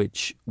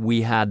which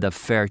we had a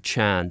fair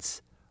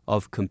chance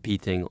of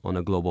competing on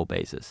a global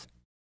basis.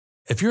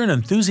 If you're an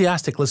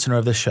enthusiastic listener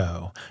of the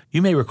show,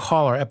 you may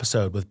recall our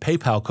episode with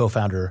PayPal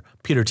co-founder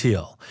Peter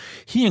Thiel.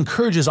 He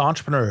encourages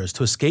entrepreneurs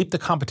to escape the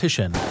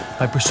competition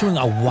by pursuing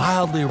a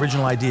wildly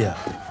original idea.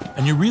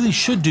 And you really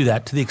should do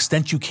that to the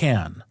extent you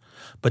can.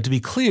 But to be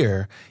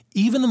clear,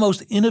 even the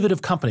most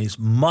innovative companies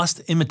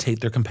must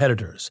imitate their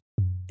competitors.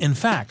 In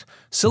fact,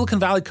 Silicon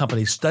Valley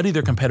companies study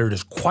their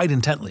competitors quite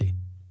intently.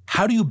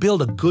 How do you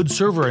build a good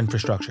server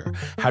infrastructure?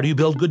 How do you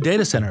build good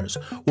data centers?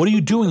 What are you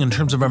doing in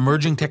terms of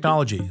emerging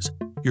technologies?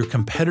 Your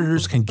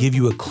competitors can give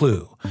you a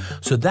clue.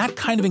 So that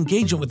kind of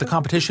engagement with the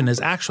competition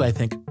is actually, I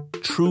think,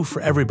 true for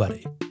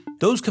everybody.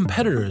 Those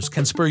competitors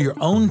can spur your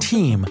own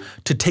team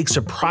to take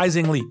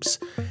surprising leaps,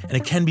 and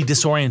it can be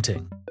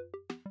disorienting.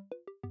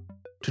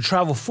 To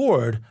travel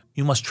forward,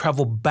 you must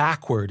travel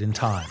backward in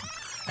time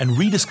and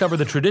rediscover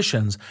the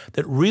traditions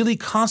that really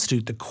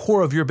constitute the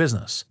core of your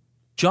business.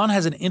 John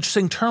has an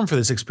interesting term for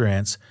this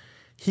experience.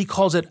 He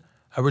calls it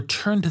a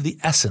return to the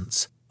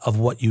essence of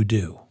what you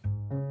do.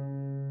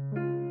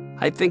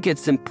 I think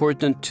it's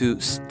important to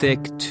stick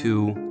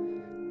to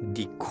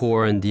the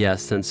core and the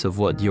essence of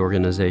what the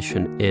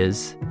organization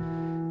is.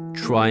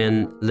 Try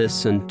and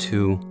listen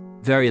to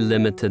very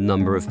limited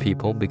number of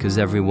people because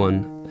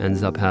everyone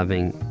ends up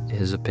having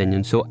his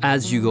opinion. So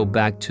as you go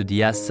back to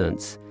the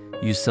essence,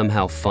 you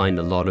somehow find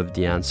a lot of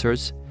the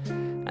answers.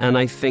 And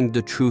I think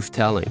the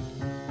truth-telling,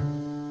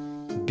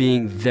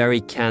 being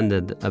very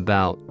candid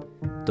about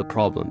the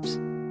problems,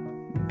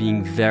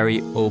 being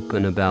very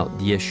open about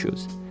the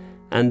issues,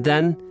 and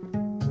then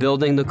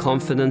building the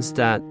confidence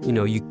that,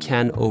 you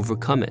can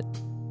overcome it.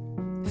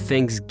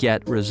 Things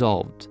get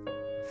resolved.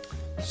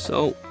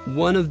 So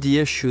one of the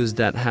issues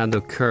that had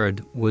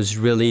occurred was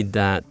really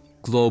that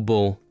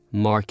global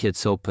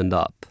markets opened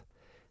up.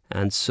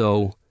 And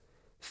so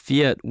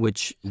Fiat,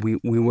 which we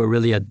were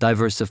really a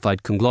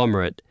diversified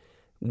conglomerate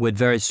with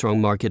very strong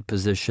market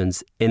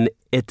positions in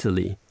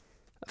Italy,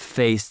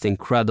 faced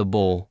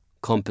incredible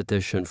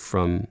competition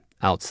from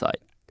outside.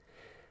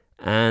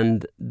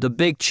 And the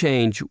big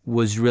change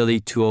was really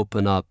to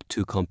open up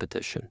to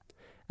competition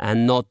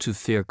and not to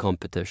fear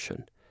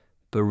competition,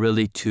 but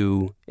really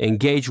to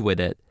engage with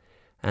it.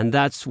 And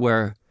that's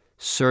where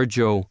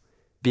Sergio,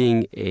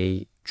 being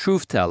a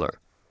truth teller,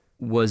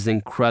 was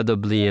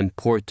incredibly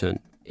important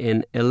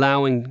in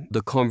allowing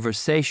the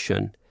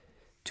conversation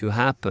to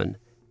happen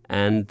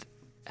and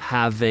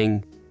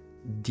having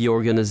the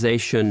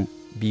organization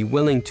be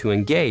willing to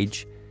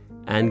engage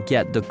and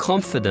get the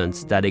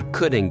confidence that it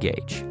could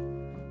engage.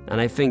 And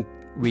I think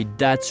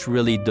that's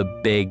really the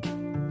big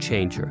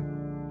changer.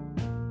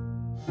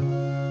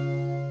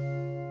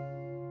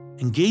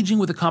 Engaging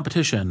with the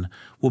competition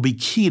will be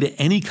key to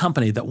any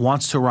company that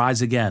wants to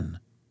rise again.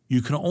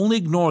 You can only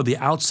ignore the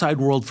outside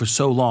world for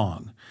so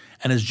long.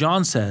 And as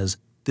John says,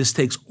 this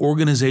takes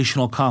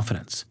organizational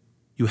confidence.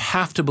 You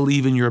have to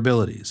believe in your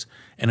abilities.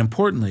 And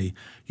importantly,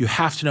 you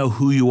have to know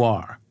who you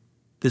are.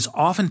 This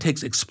often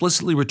takes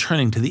explicitly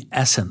returning to the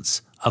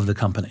essence of the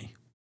company.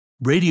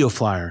 Radio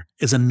Flyer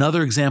is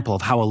another example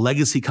of how a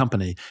legacy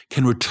company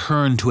can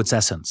return to its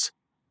essence.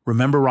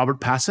 Remember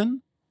Robert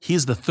Passon? He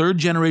is the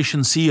third-generation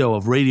CEO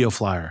of Radio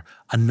Flyer,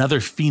 another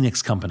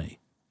Phoenix company.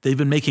 They've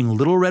been making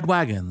little red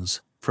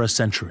wagons for a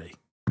century.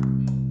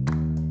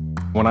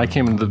 When I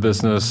came into the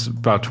business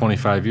about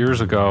 25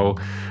 years ago,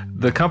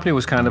 the company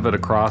was kind of at a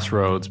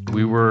crossroads.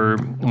 We were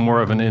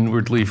more of an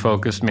inwardly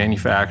focused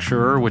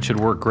manufacturer, which had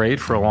worked great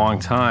for a long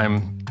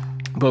time.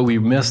 But we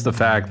missed the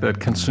fact that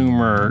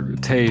consumer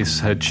tastes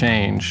had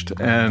changed,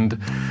 and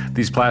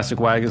these plastic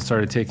wagons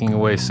started taking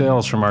away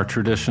sales from our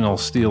traditional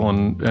steel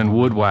and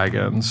wood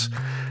wagons.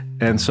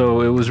 And so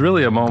it was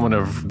really a moment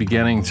of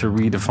beginning to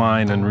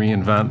redefine and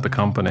reinvent the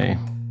company.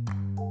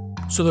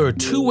 So there are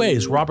two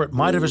ways Robert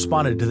might have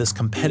responded to this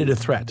competitive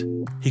threat.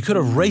 He could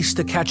have raced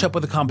to catch up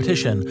with the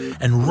competition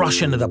and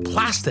rush into the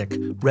plastic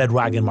red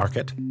wagon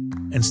market.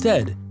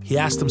 Instead, he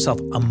asked himself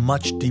a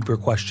much deeper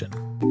question.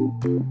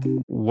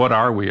 What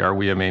are we? Are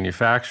we a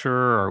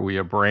manufacturer? Are we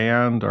a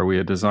brand? Are we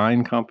a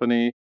design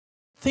company?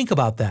 Think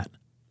about that.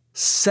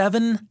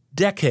 7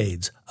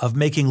 decades of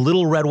making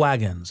little red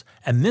wagons,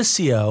 and this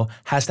CEO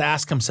has to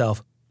ask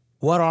himself,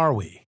 what are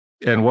we?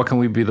 And what can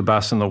we be the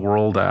best in the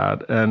world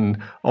at?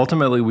 And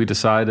ultimately, we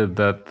decided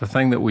that the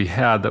thing that we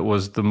had that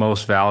was the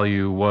most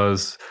value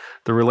was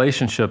the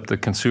relationship that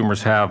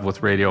consumers have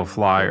with Radio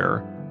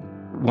Flyer.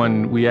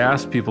 When we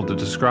asked people to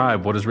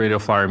describe what does Radio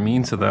Flyer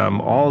mean to them,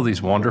 all of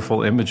these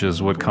wonderful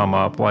images would come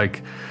up,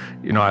 like,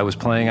 I was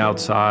playing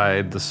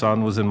outside, the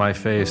sun was in my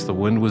face, the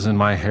wind was in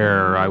my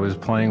hair, I was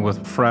playing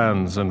with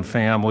friends and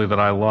family that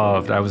I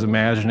loved, I was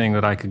imagining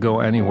that I could go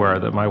anywhere,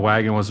 that my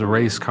wagon was a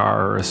race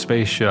car or a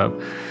spaceship.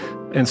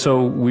 And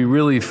so we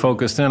really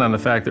focused in on the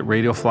fact that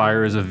Radio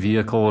Flyer is a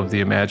vehicle of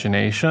the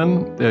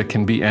imagination. It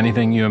can be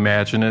anything you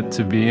imagine it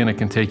to be, and it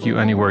can take you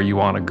anywhere you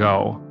want to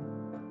go.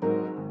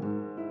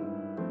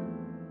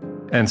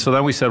 And so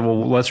then we said,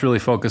 well, let's really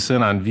focus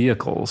in on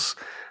vehicles.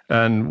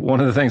 And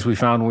one of the things we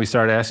found when we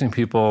started asking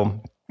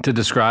people to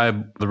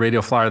describe the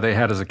Radio Flyer they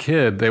had as a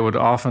kid, they would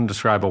often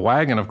describe a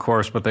wagon, of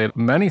course, but they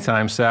many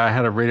times say, I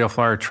had a Radio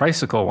Flyer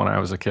tricycle when I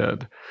was a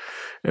kid.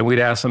 And we'd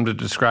ask them to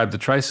describe the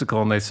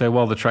tricycle, and they'd say,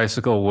 well, the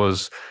tricycle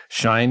was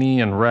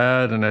shiny and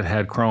red, and it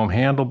had chrome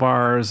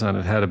handlebars, and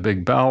it had a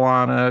big bell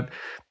on it,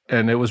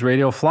 and it was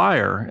Radio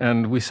Flyer.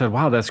 And we said,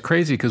 wow, that's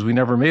crazy, because we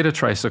never made a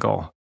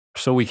tricycle.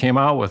 So we came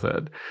out with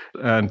it,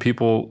 and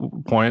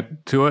people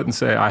point to it and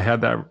say, I had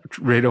that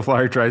Radio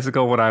Flyer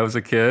tricycle when I was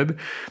a kid,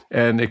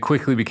 and it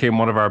quickly became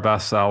one of our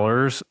best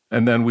sellers.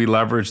 And then we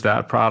leveraged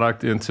that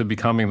product into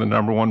becoming the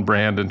 #1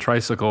 brand in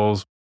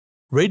tricycles.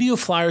 Radio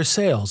Flyer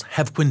sales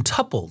have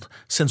quintupled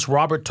since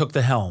Robert took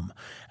the helm,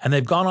 and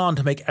they've gone on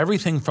to make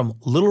everything from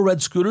little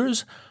red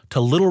scooters to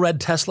little red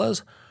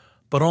Teslas,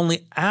 but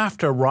only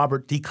after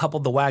Robert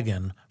decoupled the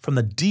wagon from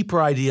the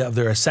deeper idea of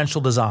their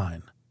essential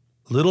design.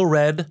 Little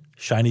red,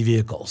 shiny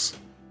vehicles.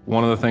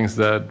 One of the things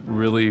that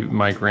really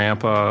my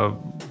grandpa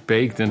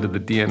baked into the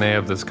DNA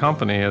of this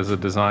company as a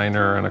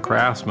designer and a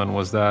craftsman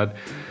was that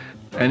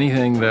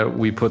anything that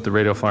we put the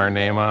Radio Flyer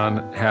name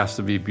on has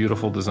to be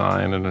beautiful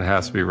design, and it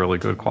has to be really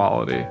good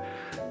quality.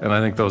 And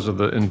I think those are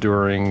the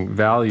enduring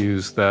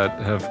values that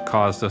have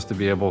caused us to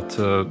be able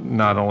to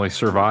not only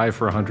survive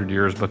for 100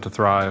 years, but to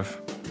thrive.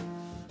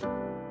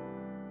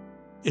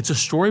 It's a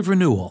story of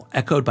renewal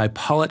echoed by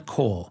Paulette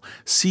Cole,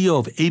 CEO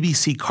of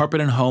ABC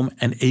Carpet and Home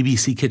and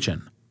ABC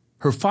Kitchen.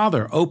 Her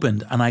father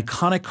opened an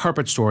iconic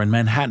carpet store in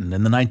Manhattan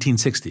in the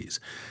 1960s,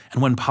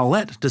 and when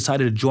Paulette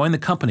decided to join the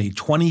company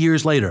 20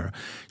 years later,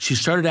 she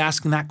started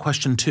asking that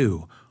question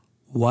too: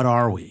 what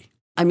are we?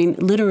 I mean,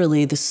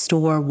 literally, the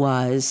store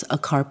was a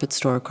carpet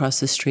store across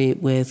the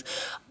street with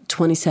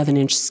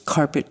 27-inch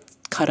carpet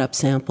cut-up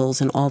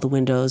samples in all the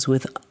windows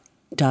with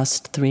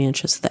dust 3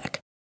 inches thick.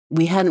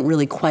 We hadn't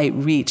really quite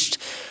reached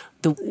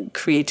the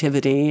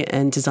creativity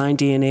and design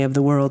DNA of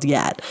the world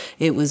yet.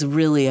 It was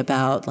really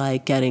about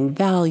like getting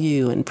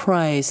value and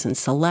price and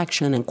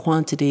selection and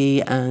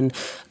quantity and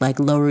like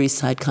Lower East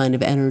Side kind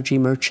of energy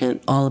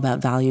merchant, all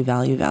about value,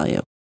 value,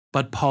 value.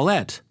 But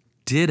Paulette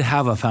did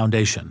have a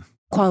foundation.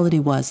 Quality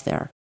was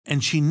there.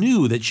 And she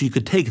knew that she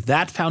could take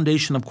that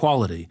foundation of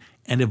quality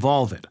and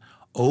evolve it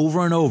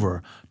over and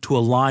over to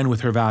align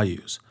with her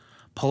values.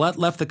 Paulette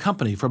left the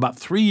company for about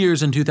 3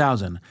 years in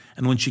 2000,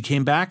 and when she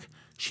came back,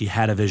 she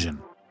had a vision.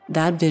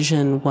 That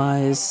vision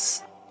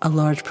was a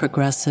large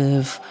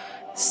progressive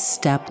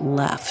step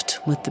left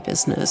with the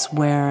business,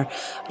 where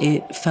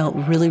it felt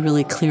really,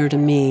 really clear to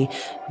me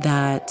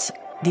that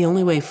the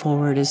only way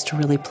forward is to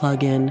really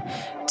plug in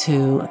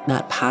to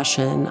that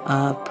passion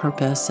of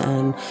purpose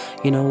and,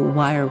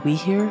 why are we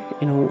here?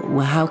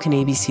 How can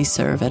ABC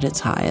serve at its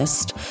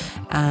highest?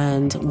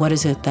 And what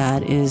is it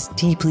that is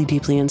deeply,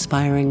 deeply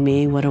inspiring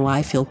me? What do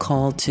I feel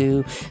called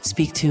to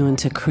speak to and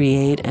to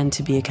create and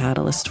to be a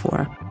catalyst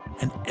for?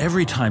 And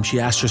every time she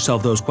asked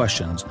herself those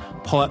questions,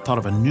 Paulette thought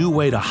of a new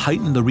way to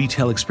heighten the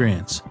retail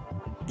experience.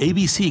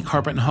 ABC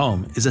Carpet &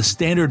 Home is a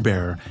standard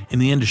bearer in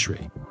the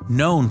industry,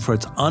 known for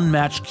its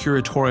unmatched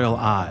curatorial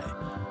eye.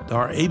 There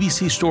are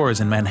ABC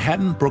stores in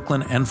Manhattan,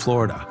 Brooklyn, and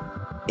Florida.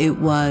 It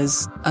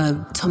was a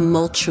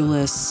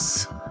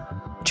tumultuous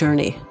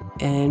journey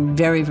and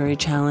very, very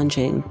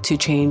challenging to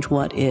change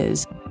what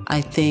is.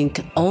 I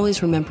think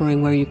always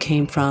remembering where you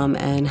came from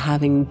and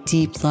having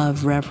deep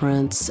love,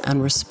 reverence,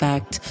 and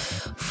respect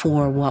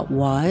for what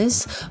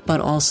was, but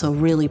also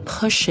really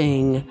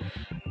pushing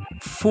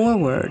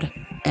forward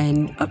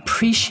and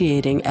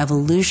appreciating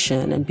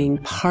evolution and being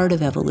part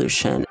of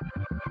evolution.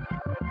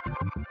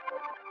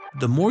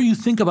 The more you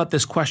think about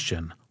this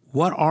question,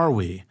 what are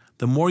we,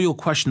 the more you'll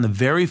question the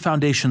very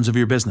foundations of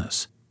your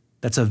business.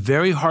 That's a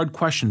very hard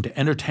question to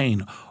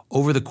entertain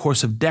over the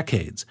course of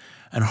decades,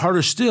 and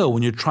harder still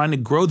when you're trying to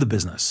grow the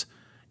business.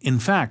 In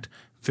fact,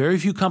 very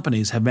few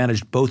companies have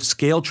managed both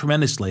scale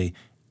tremendously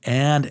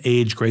and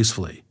age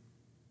gracefully.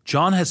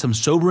 John has some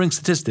sobering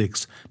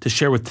statistics to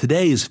share with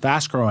today's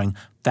fast-growing,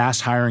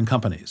 fast-hiring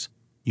companies.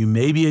 You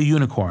may be a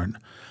unicorn,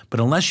 but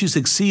unless you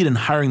succeed in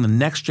hiring the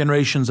next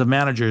generations of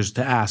managers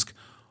to ask,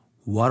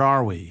 what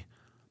are we?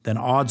 Then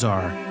odds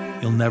are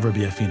you'll never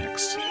be a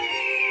phoenix.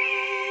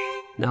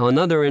 Now,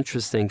 another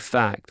interesting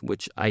fact,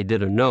 which I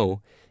didn't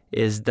know,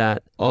 is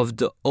that of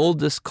the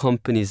oldest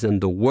companies in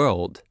the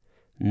world,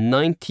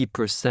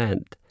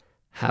 90%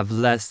 have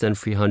less than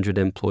 300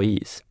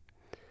 employees.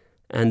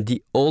 And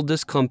the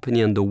oldest company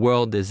in the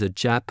world is a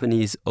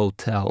Japanese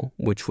hotel,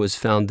 which was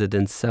founded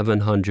in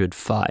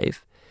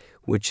 705,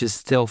 which is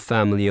still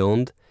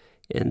family-owned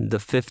in the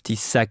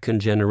 52nd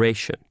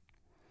generation.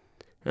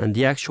 And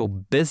the actual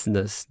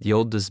business, the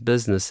oldest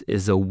business,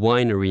 is a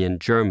winery in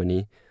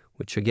Germany,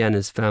 which again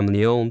is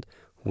family-owned,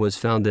 was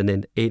founded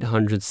in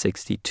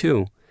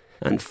 862.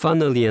 And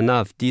funnily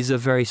enough, these are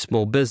very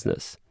small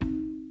business.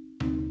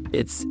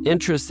 It's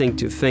interesting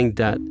to think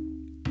that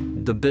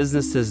the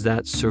businesses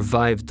that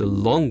survive the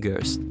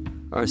longest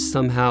are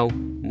somehow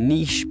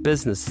niche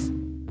business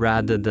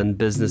rather than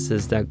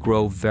businesses that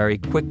grow very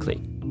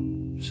quickly.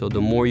 So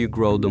the more you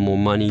grow, the more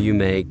money you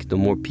make, the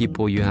more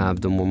people you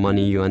have, the more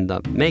money you end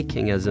up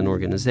making as an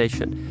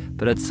organization.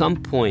 But at some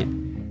point,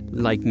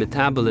 like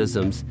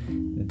metabolisms,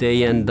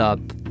 they end up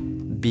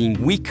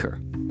being weaker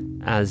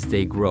as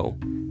they grow.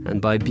 And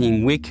by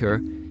being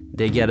weaker,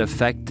 they get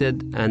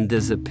affected and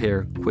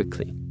disappear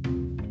quickly.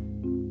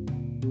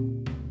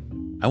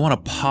 I want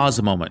to pause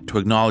a moment to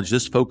acknowledge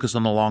this focus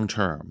on the long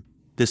term.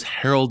 This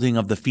heralding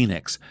of the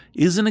phoenix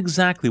isn't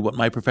exactly what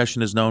my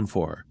profession is known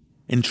for.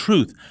 In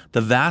truth,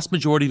 the vast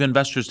majority of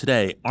investors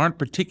today aren't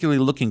particularly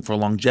looking for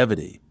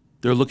longevity.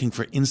 They're looking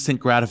for instant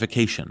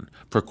gratification,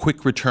 for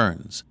quick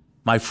returns.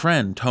 My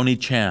friend Tony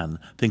Chan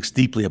thinks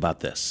deeply about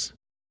this.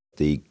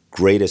 The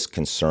greatest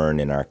concern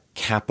in our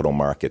capital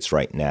markets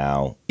right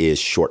now is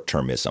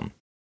short-termism.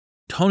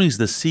 Tony's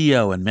the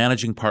CEO and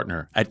managing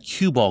partner at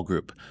Q-Ball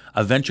Group,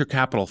 a venture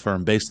capital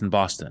firm based in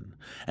Boston,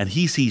 and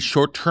he sees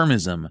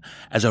short-termism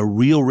as a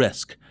real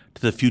risk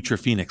to the future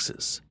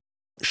phoenixes.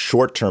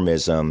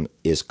 Short-termism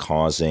is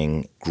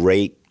causing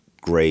great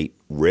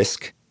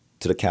risk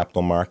to the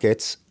capital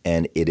markets,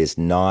 and it is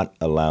not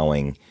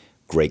allowing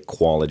great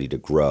quality to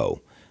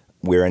grow.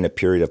 We're in a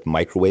period of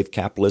microwave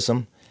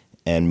capitalism,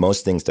 and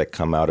most things that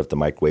come out of the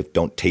microwave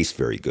don't taste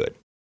very good.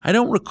 I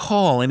don't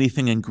recall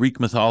anything in Greek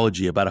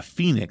mythology about a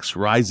phoenix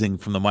rising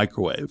from the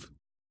microwave.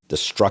 The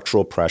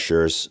structural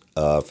pressures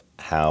of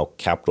how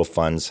capital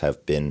funds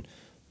have been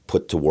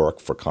put to work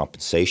for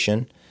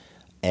compensation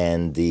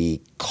and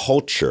the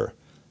culture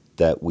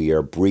that we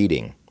are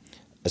breeding,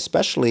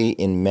 especially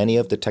in many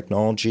of the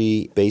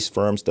technology-based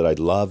firms that I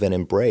love and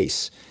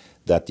embrace,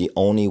 that the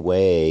only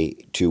way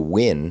to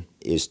win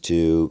is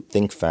to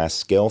think fast,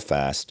 scale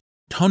fast.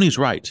 Tony's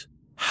right.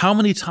 How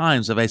many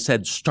times have I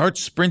said, start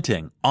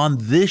sprinting on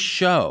this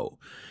show?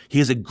 He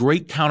has a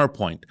great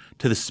counterpoint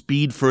to the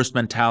speed-first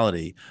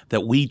mentality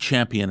that we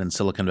champion in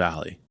Silicon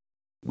Valley.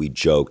 We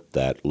joked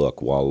that,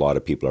 look, while a lot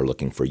of people are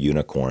looking for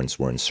unicorns,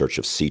 we're in search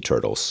of sea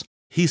turtles.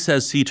 He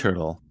says sea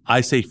turtle,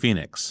 I say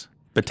phoenix.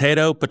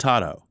 Potato,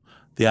 potato.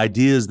 The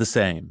idea is the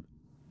same.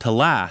 To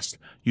last,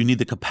 you need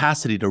the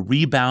capacity to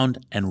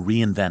rebound and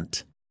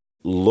reinvent.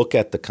 Look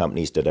at the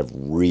companies that have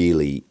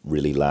really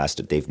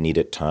lasted. They've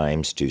needed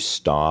times to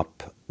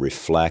stop,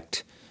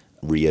 reflect,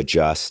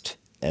 readjust,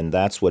 and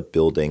that's what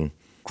building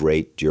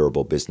great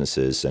durable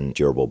businesses and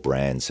durable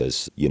brands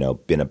has,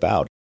 been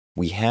about.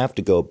 We have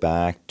to go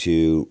back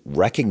to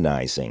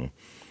recognizing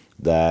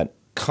that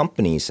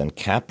companies and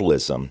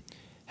capitalism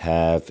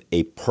have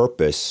a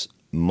purpose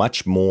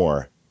much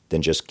more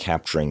than just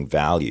capturing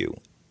value.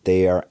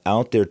 They are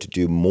out there to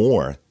do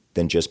more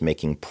than just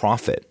making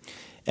profit.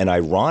 And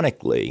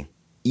ironically,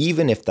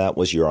 even if that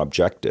was your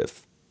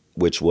objective,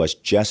 which was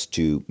just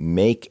to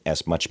make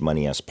as much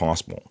money as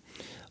possible,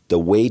 the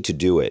way to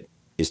do it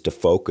is to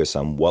focus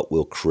on what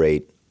will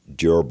create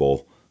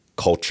durable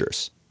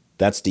cultures.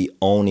 That's the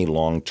only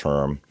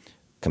long-term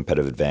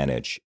competitive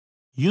advantage.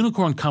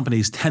 Unicorn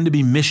companies tend to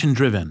be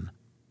mission-driven.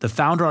 The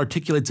founder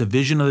articulates a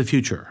vision of the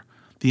future.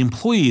 The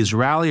employees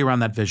rally around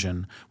that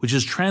vision, which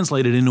is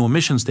translated into a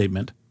mission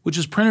statement, which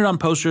is printed on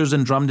posters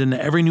and drummed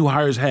into every new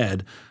hire's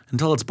head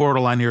until it's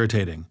borderline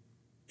irritating.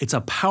 It's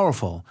a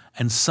powerful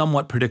and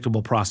somewhat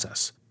predictable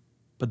process.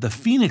 But the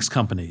Phoenix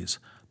companies,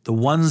 the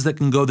ones that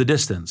can go the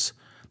distance,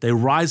 they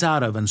rise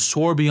out of and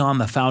soar beyond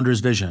the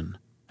founder's vision.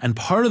 And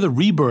part of the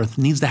rebirth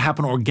needs to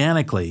happen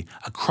organically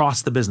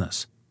across the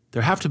business.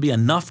 There have to be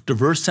enough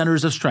diverse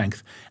centers of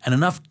strength and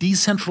enough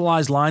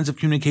decentralized lines of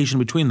communication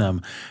between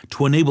them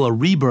to enable a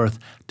rebirth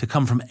to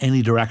come from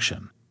any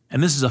direction.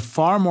 And this is a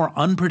far more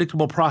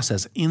unpredictable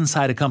process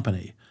inside a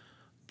company.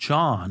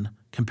 John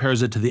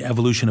compares it to the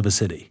evolution of a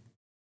city.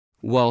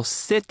 Well,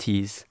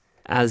 cities,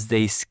 as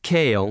they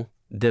scale,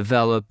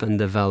 develop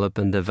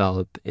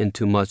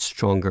into much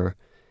stronger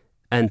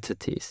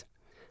entities.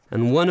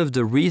 And one of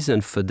the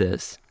reasons for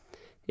this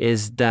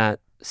is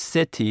that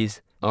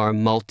cities are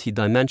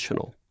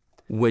multidimensional,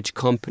 which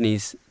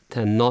companies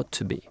tend not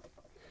to be.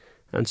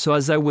 And so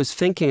as I was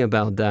thinking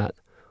about that,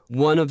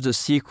 one of the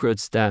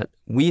secrets that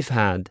we've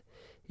had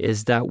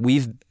is that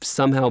we've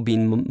somehow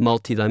been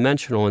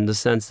multidimensional in the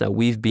sense that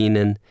we've been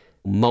in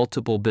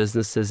multiple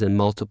businesses in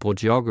multiple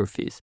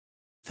geographies.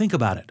 Think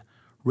about it.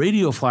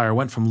 Radio Flyer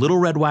went from little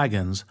red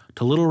wagons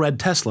to little red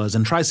Teslas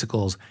and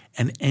tricycles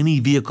and any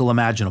vehicle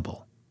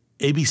imaginable.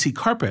 ABC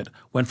Carpet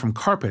went from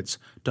carpets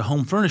to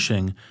home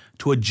furnishing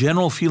to a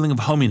general feeling of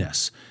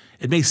hominess.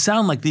 It may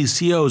sound like these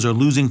CEOs are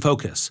losing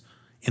focus.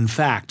 In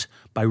fact,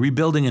 by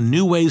rebuilding in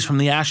new ways from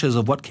the ashes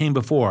of what came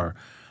before,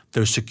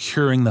 they're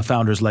securing the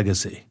founder's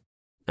legacy.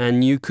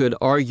 And you could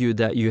argue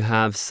that you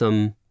have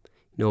some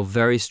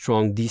very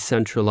strong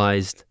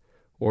decentralized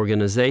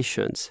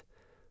organizations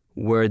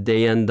where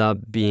they end up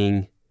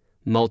being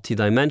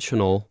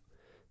multidimensional,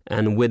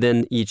 and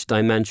within each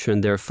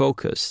dimension their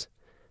focus.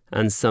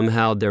 And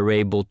somehow they're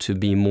able to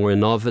be more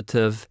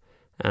innovative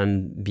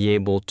and be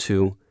able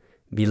to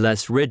be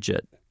less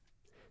rigid,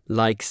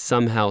 like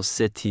somehow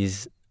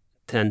cities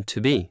tend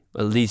to be,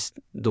 at least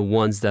the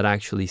ones that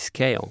actually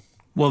scale.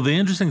 Well, the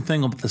interesting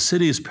thing about the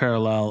cities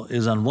parallel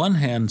is, on one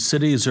hand,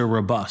 cities are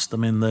robust. I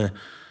mean,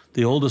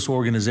 the oldest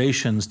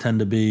organizations tend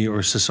to be,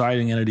 or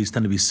society entities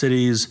tend to be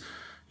cities,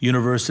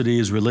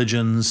 universities,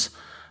 religions.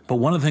 But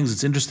one of the things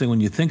that's interesting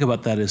when you think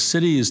about that is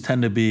cities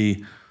tend to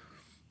be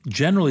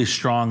generally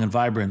strong and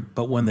vibrant,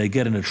 but when they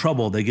get into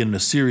trouble, they get into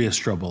serious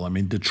trouble. I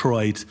mean,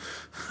 Detroit,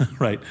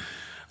 right?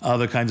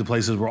 Other kinds of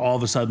places where all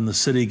of a sudden the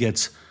city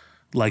gets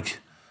like,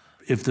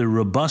 if the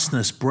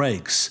robustness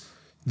breaks,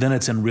 then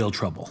it's in real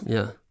trouble.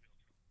 Yeah.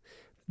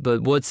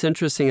 But what's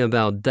interesting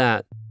about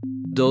that,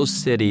 those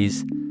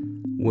cities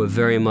were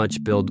very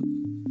much built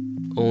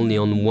only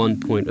on one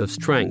point of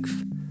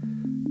strength.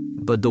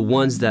 But the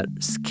ones that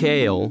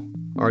scale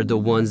are the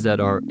ones that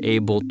are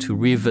able to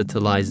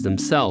revitalize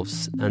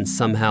themselves, and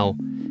somehow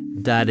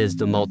that is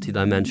the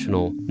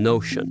multidimensional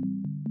notion.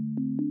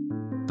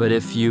 But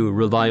if you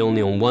rely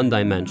only on one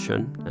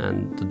dimension,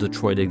 and the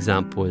Detroit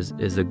example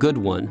is a good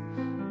one,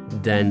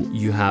 then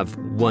you have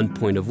one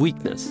point of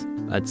weakness.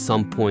 At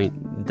some point,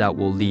 that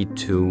will lead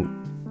to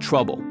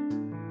trouble.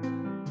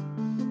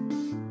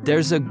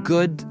 There's a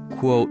good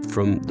quote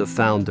from the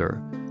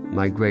founder,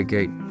 my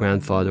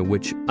great-great-grandfather,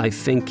 which I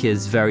think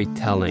is very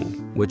telling,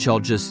 which I'll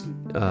just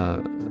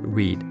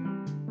read.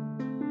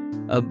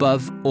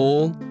 Above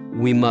all,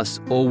 we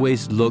must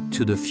always look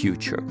to the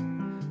future.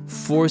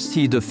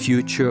 Foresee the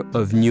future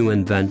of new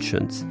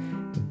inventions.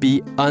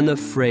 Be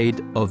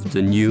unafraid of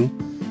the new.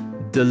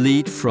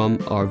 Delete from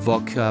our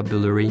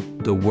vocabulary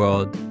the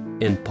word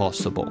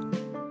impossible.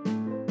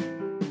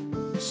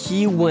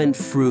 He went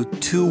through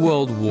 2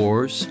 world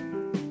wars,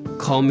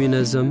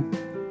 communism,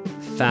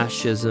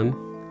 fascism,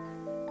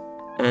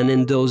 and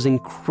in those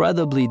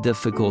incredibly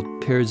difficult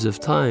periods of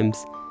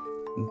times,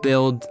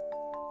 build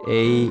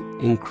a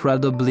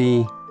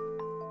incredibly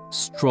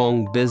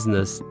strong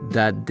business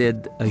that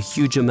did a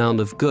huge amount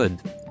of good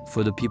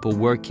for the people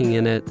working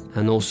in it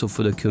and also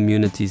for the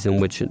communities in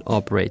which it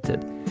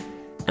operated.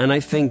 And I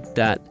think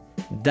that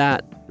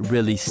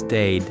really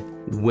stayed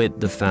with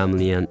the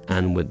family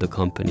and with the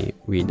company,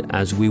 Reed,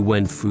 as we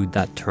went through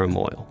that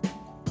turmoil.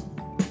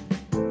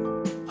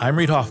 I'm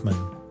Reid Hoffman.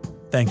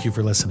 Thank you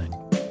for listening.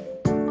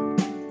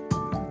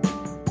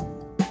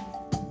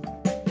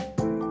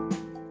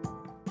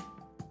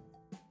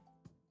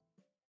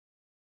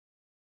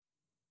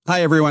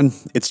 Hi, everyone.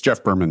 It's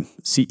Jeff Berman,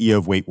 CEO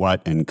of Wait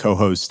What and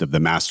co-host of the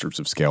Masters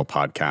of Scale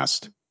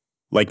podcast.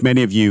 Like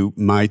many of you,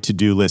 my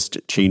to-do list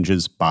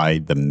changes by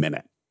the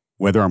minute.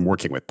 Whether I'm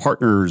working with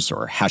partners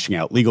or hashing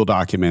out legal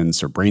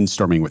documents or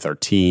brainstorming with our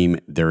team,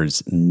 there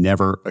is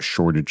never a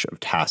shortage of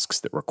tasks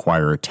that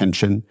require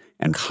attention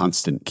and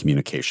constant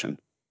communication.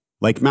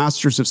 Like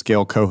Masters of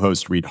Scale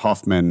co-host Reid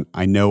Hoffman,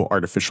 I know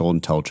artificial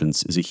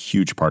intelligence is a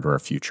huge part of our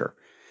future,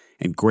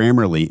 and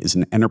Grammarly is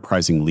an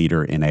enterprising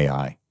leader in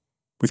AI.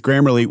 With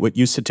Grammarly, what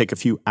used to take a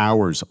few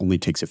hours only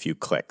takes a few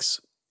clicks.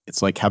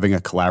 It's like having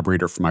a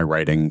collaborator for my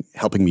writing,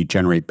 helping me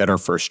generate better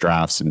first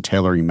drafts and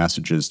tailoring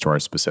messages to our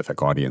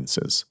specific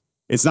audiences.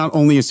 It's not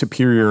only a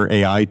superior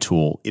AI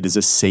tool, it is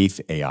a safe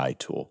AI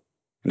tool.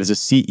 And as a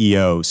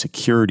CEO,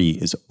 security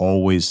is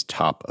always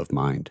top of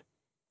mind.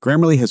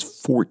 Grammarly has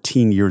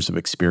 14 years of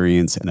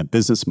experience and a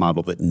business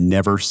model that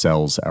never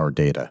sells our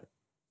data.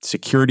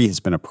 Security has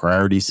been a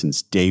priority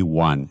since day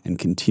one and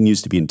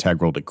continues to be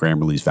integral to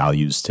Grammarly's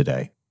values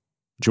today.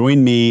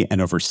 Join me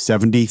and over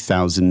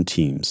 70,000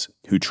 teams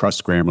who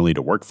trust Grammarly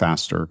to work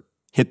faster,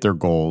 hit their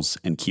goals,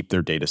 and keep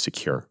their data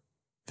secure.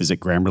 Visit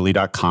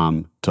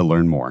Grammarly.com to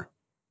learn more.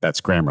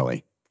 That's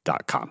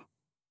Grammarly.com.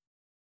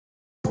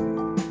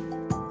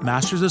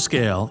 Masters of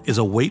Scale is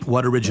a Wait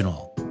What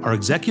original. Our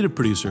executive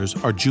producers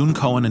are June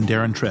Cohen and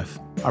Darren Triff.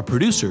 Our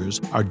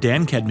producers are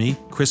Dan Kedme,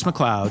 Chris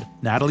McLeod,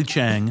 Natalie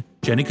Chang,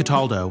 Jenny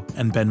Cataldo,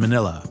 and Ben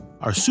Manila.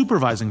 Our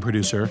supervising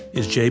producer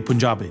is Jay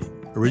Punjabi.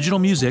 Original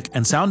music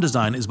and sound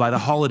design is by the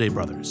Holiday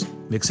Brothers.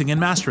 Mixing and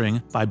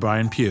mastering by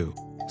Brian Pugh.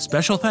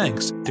 Special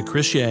thanks to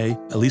Chris Ye,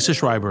 Elisa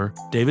Schreiber,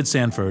 David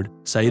Sanford,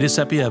 Saida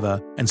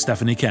Sepieva, and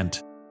Stephanie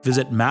Kent.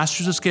 Visit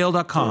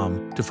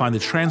mastersofscale.com to find the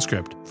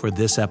transcript for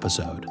this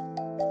episode.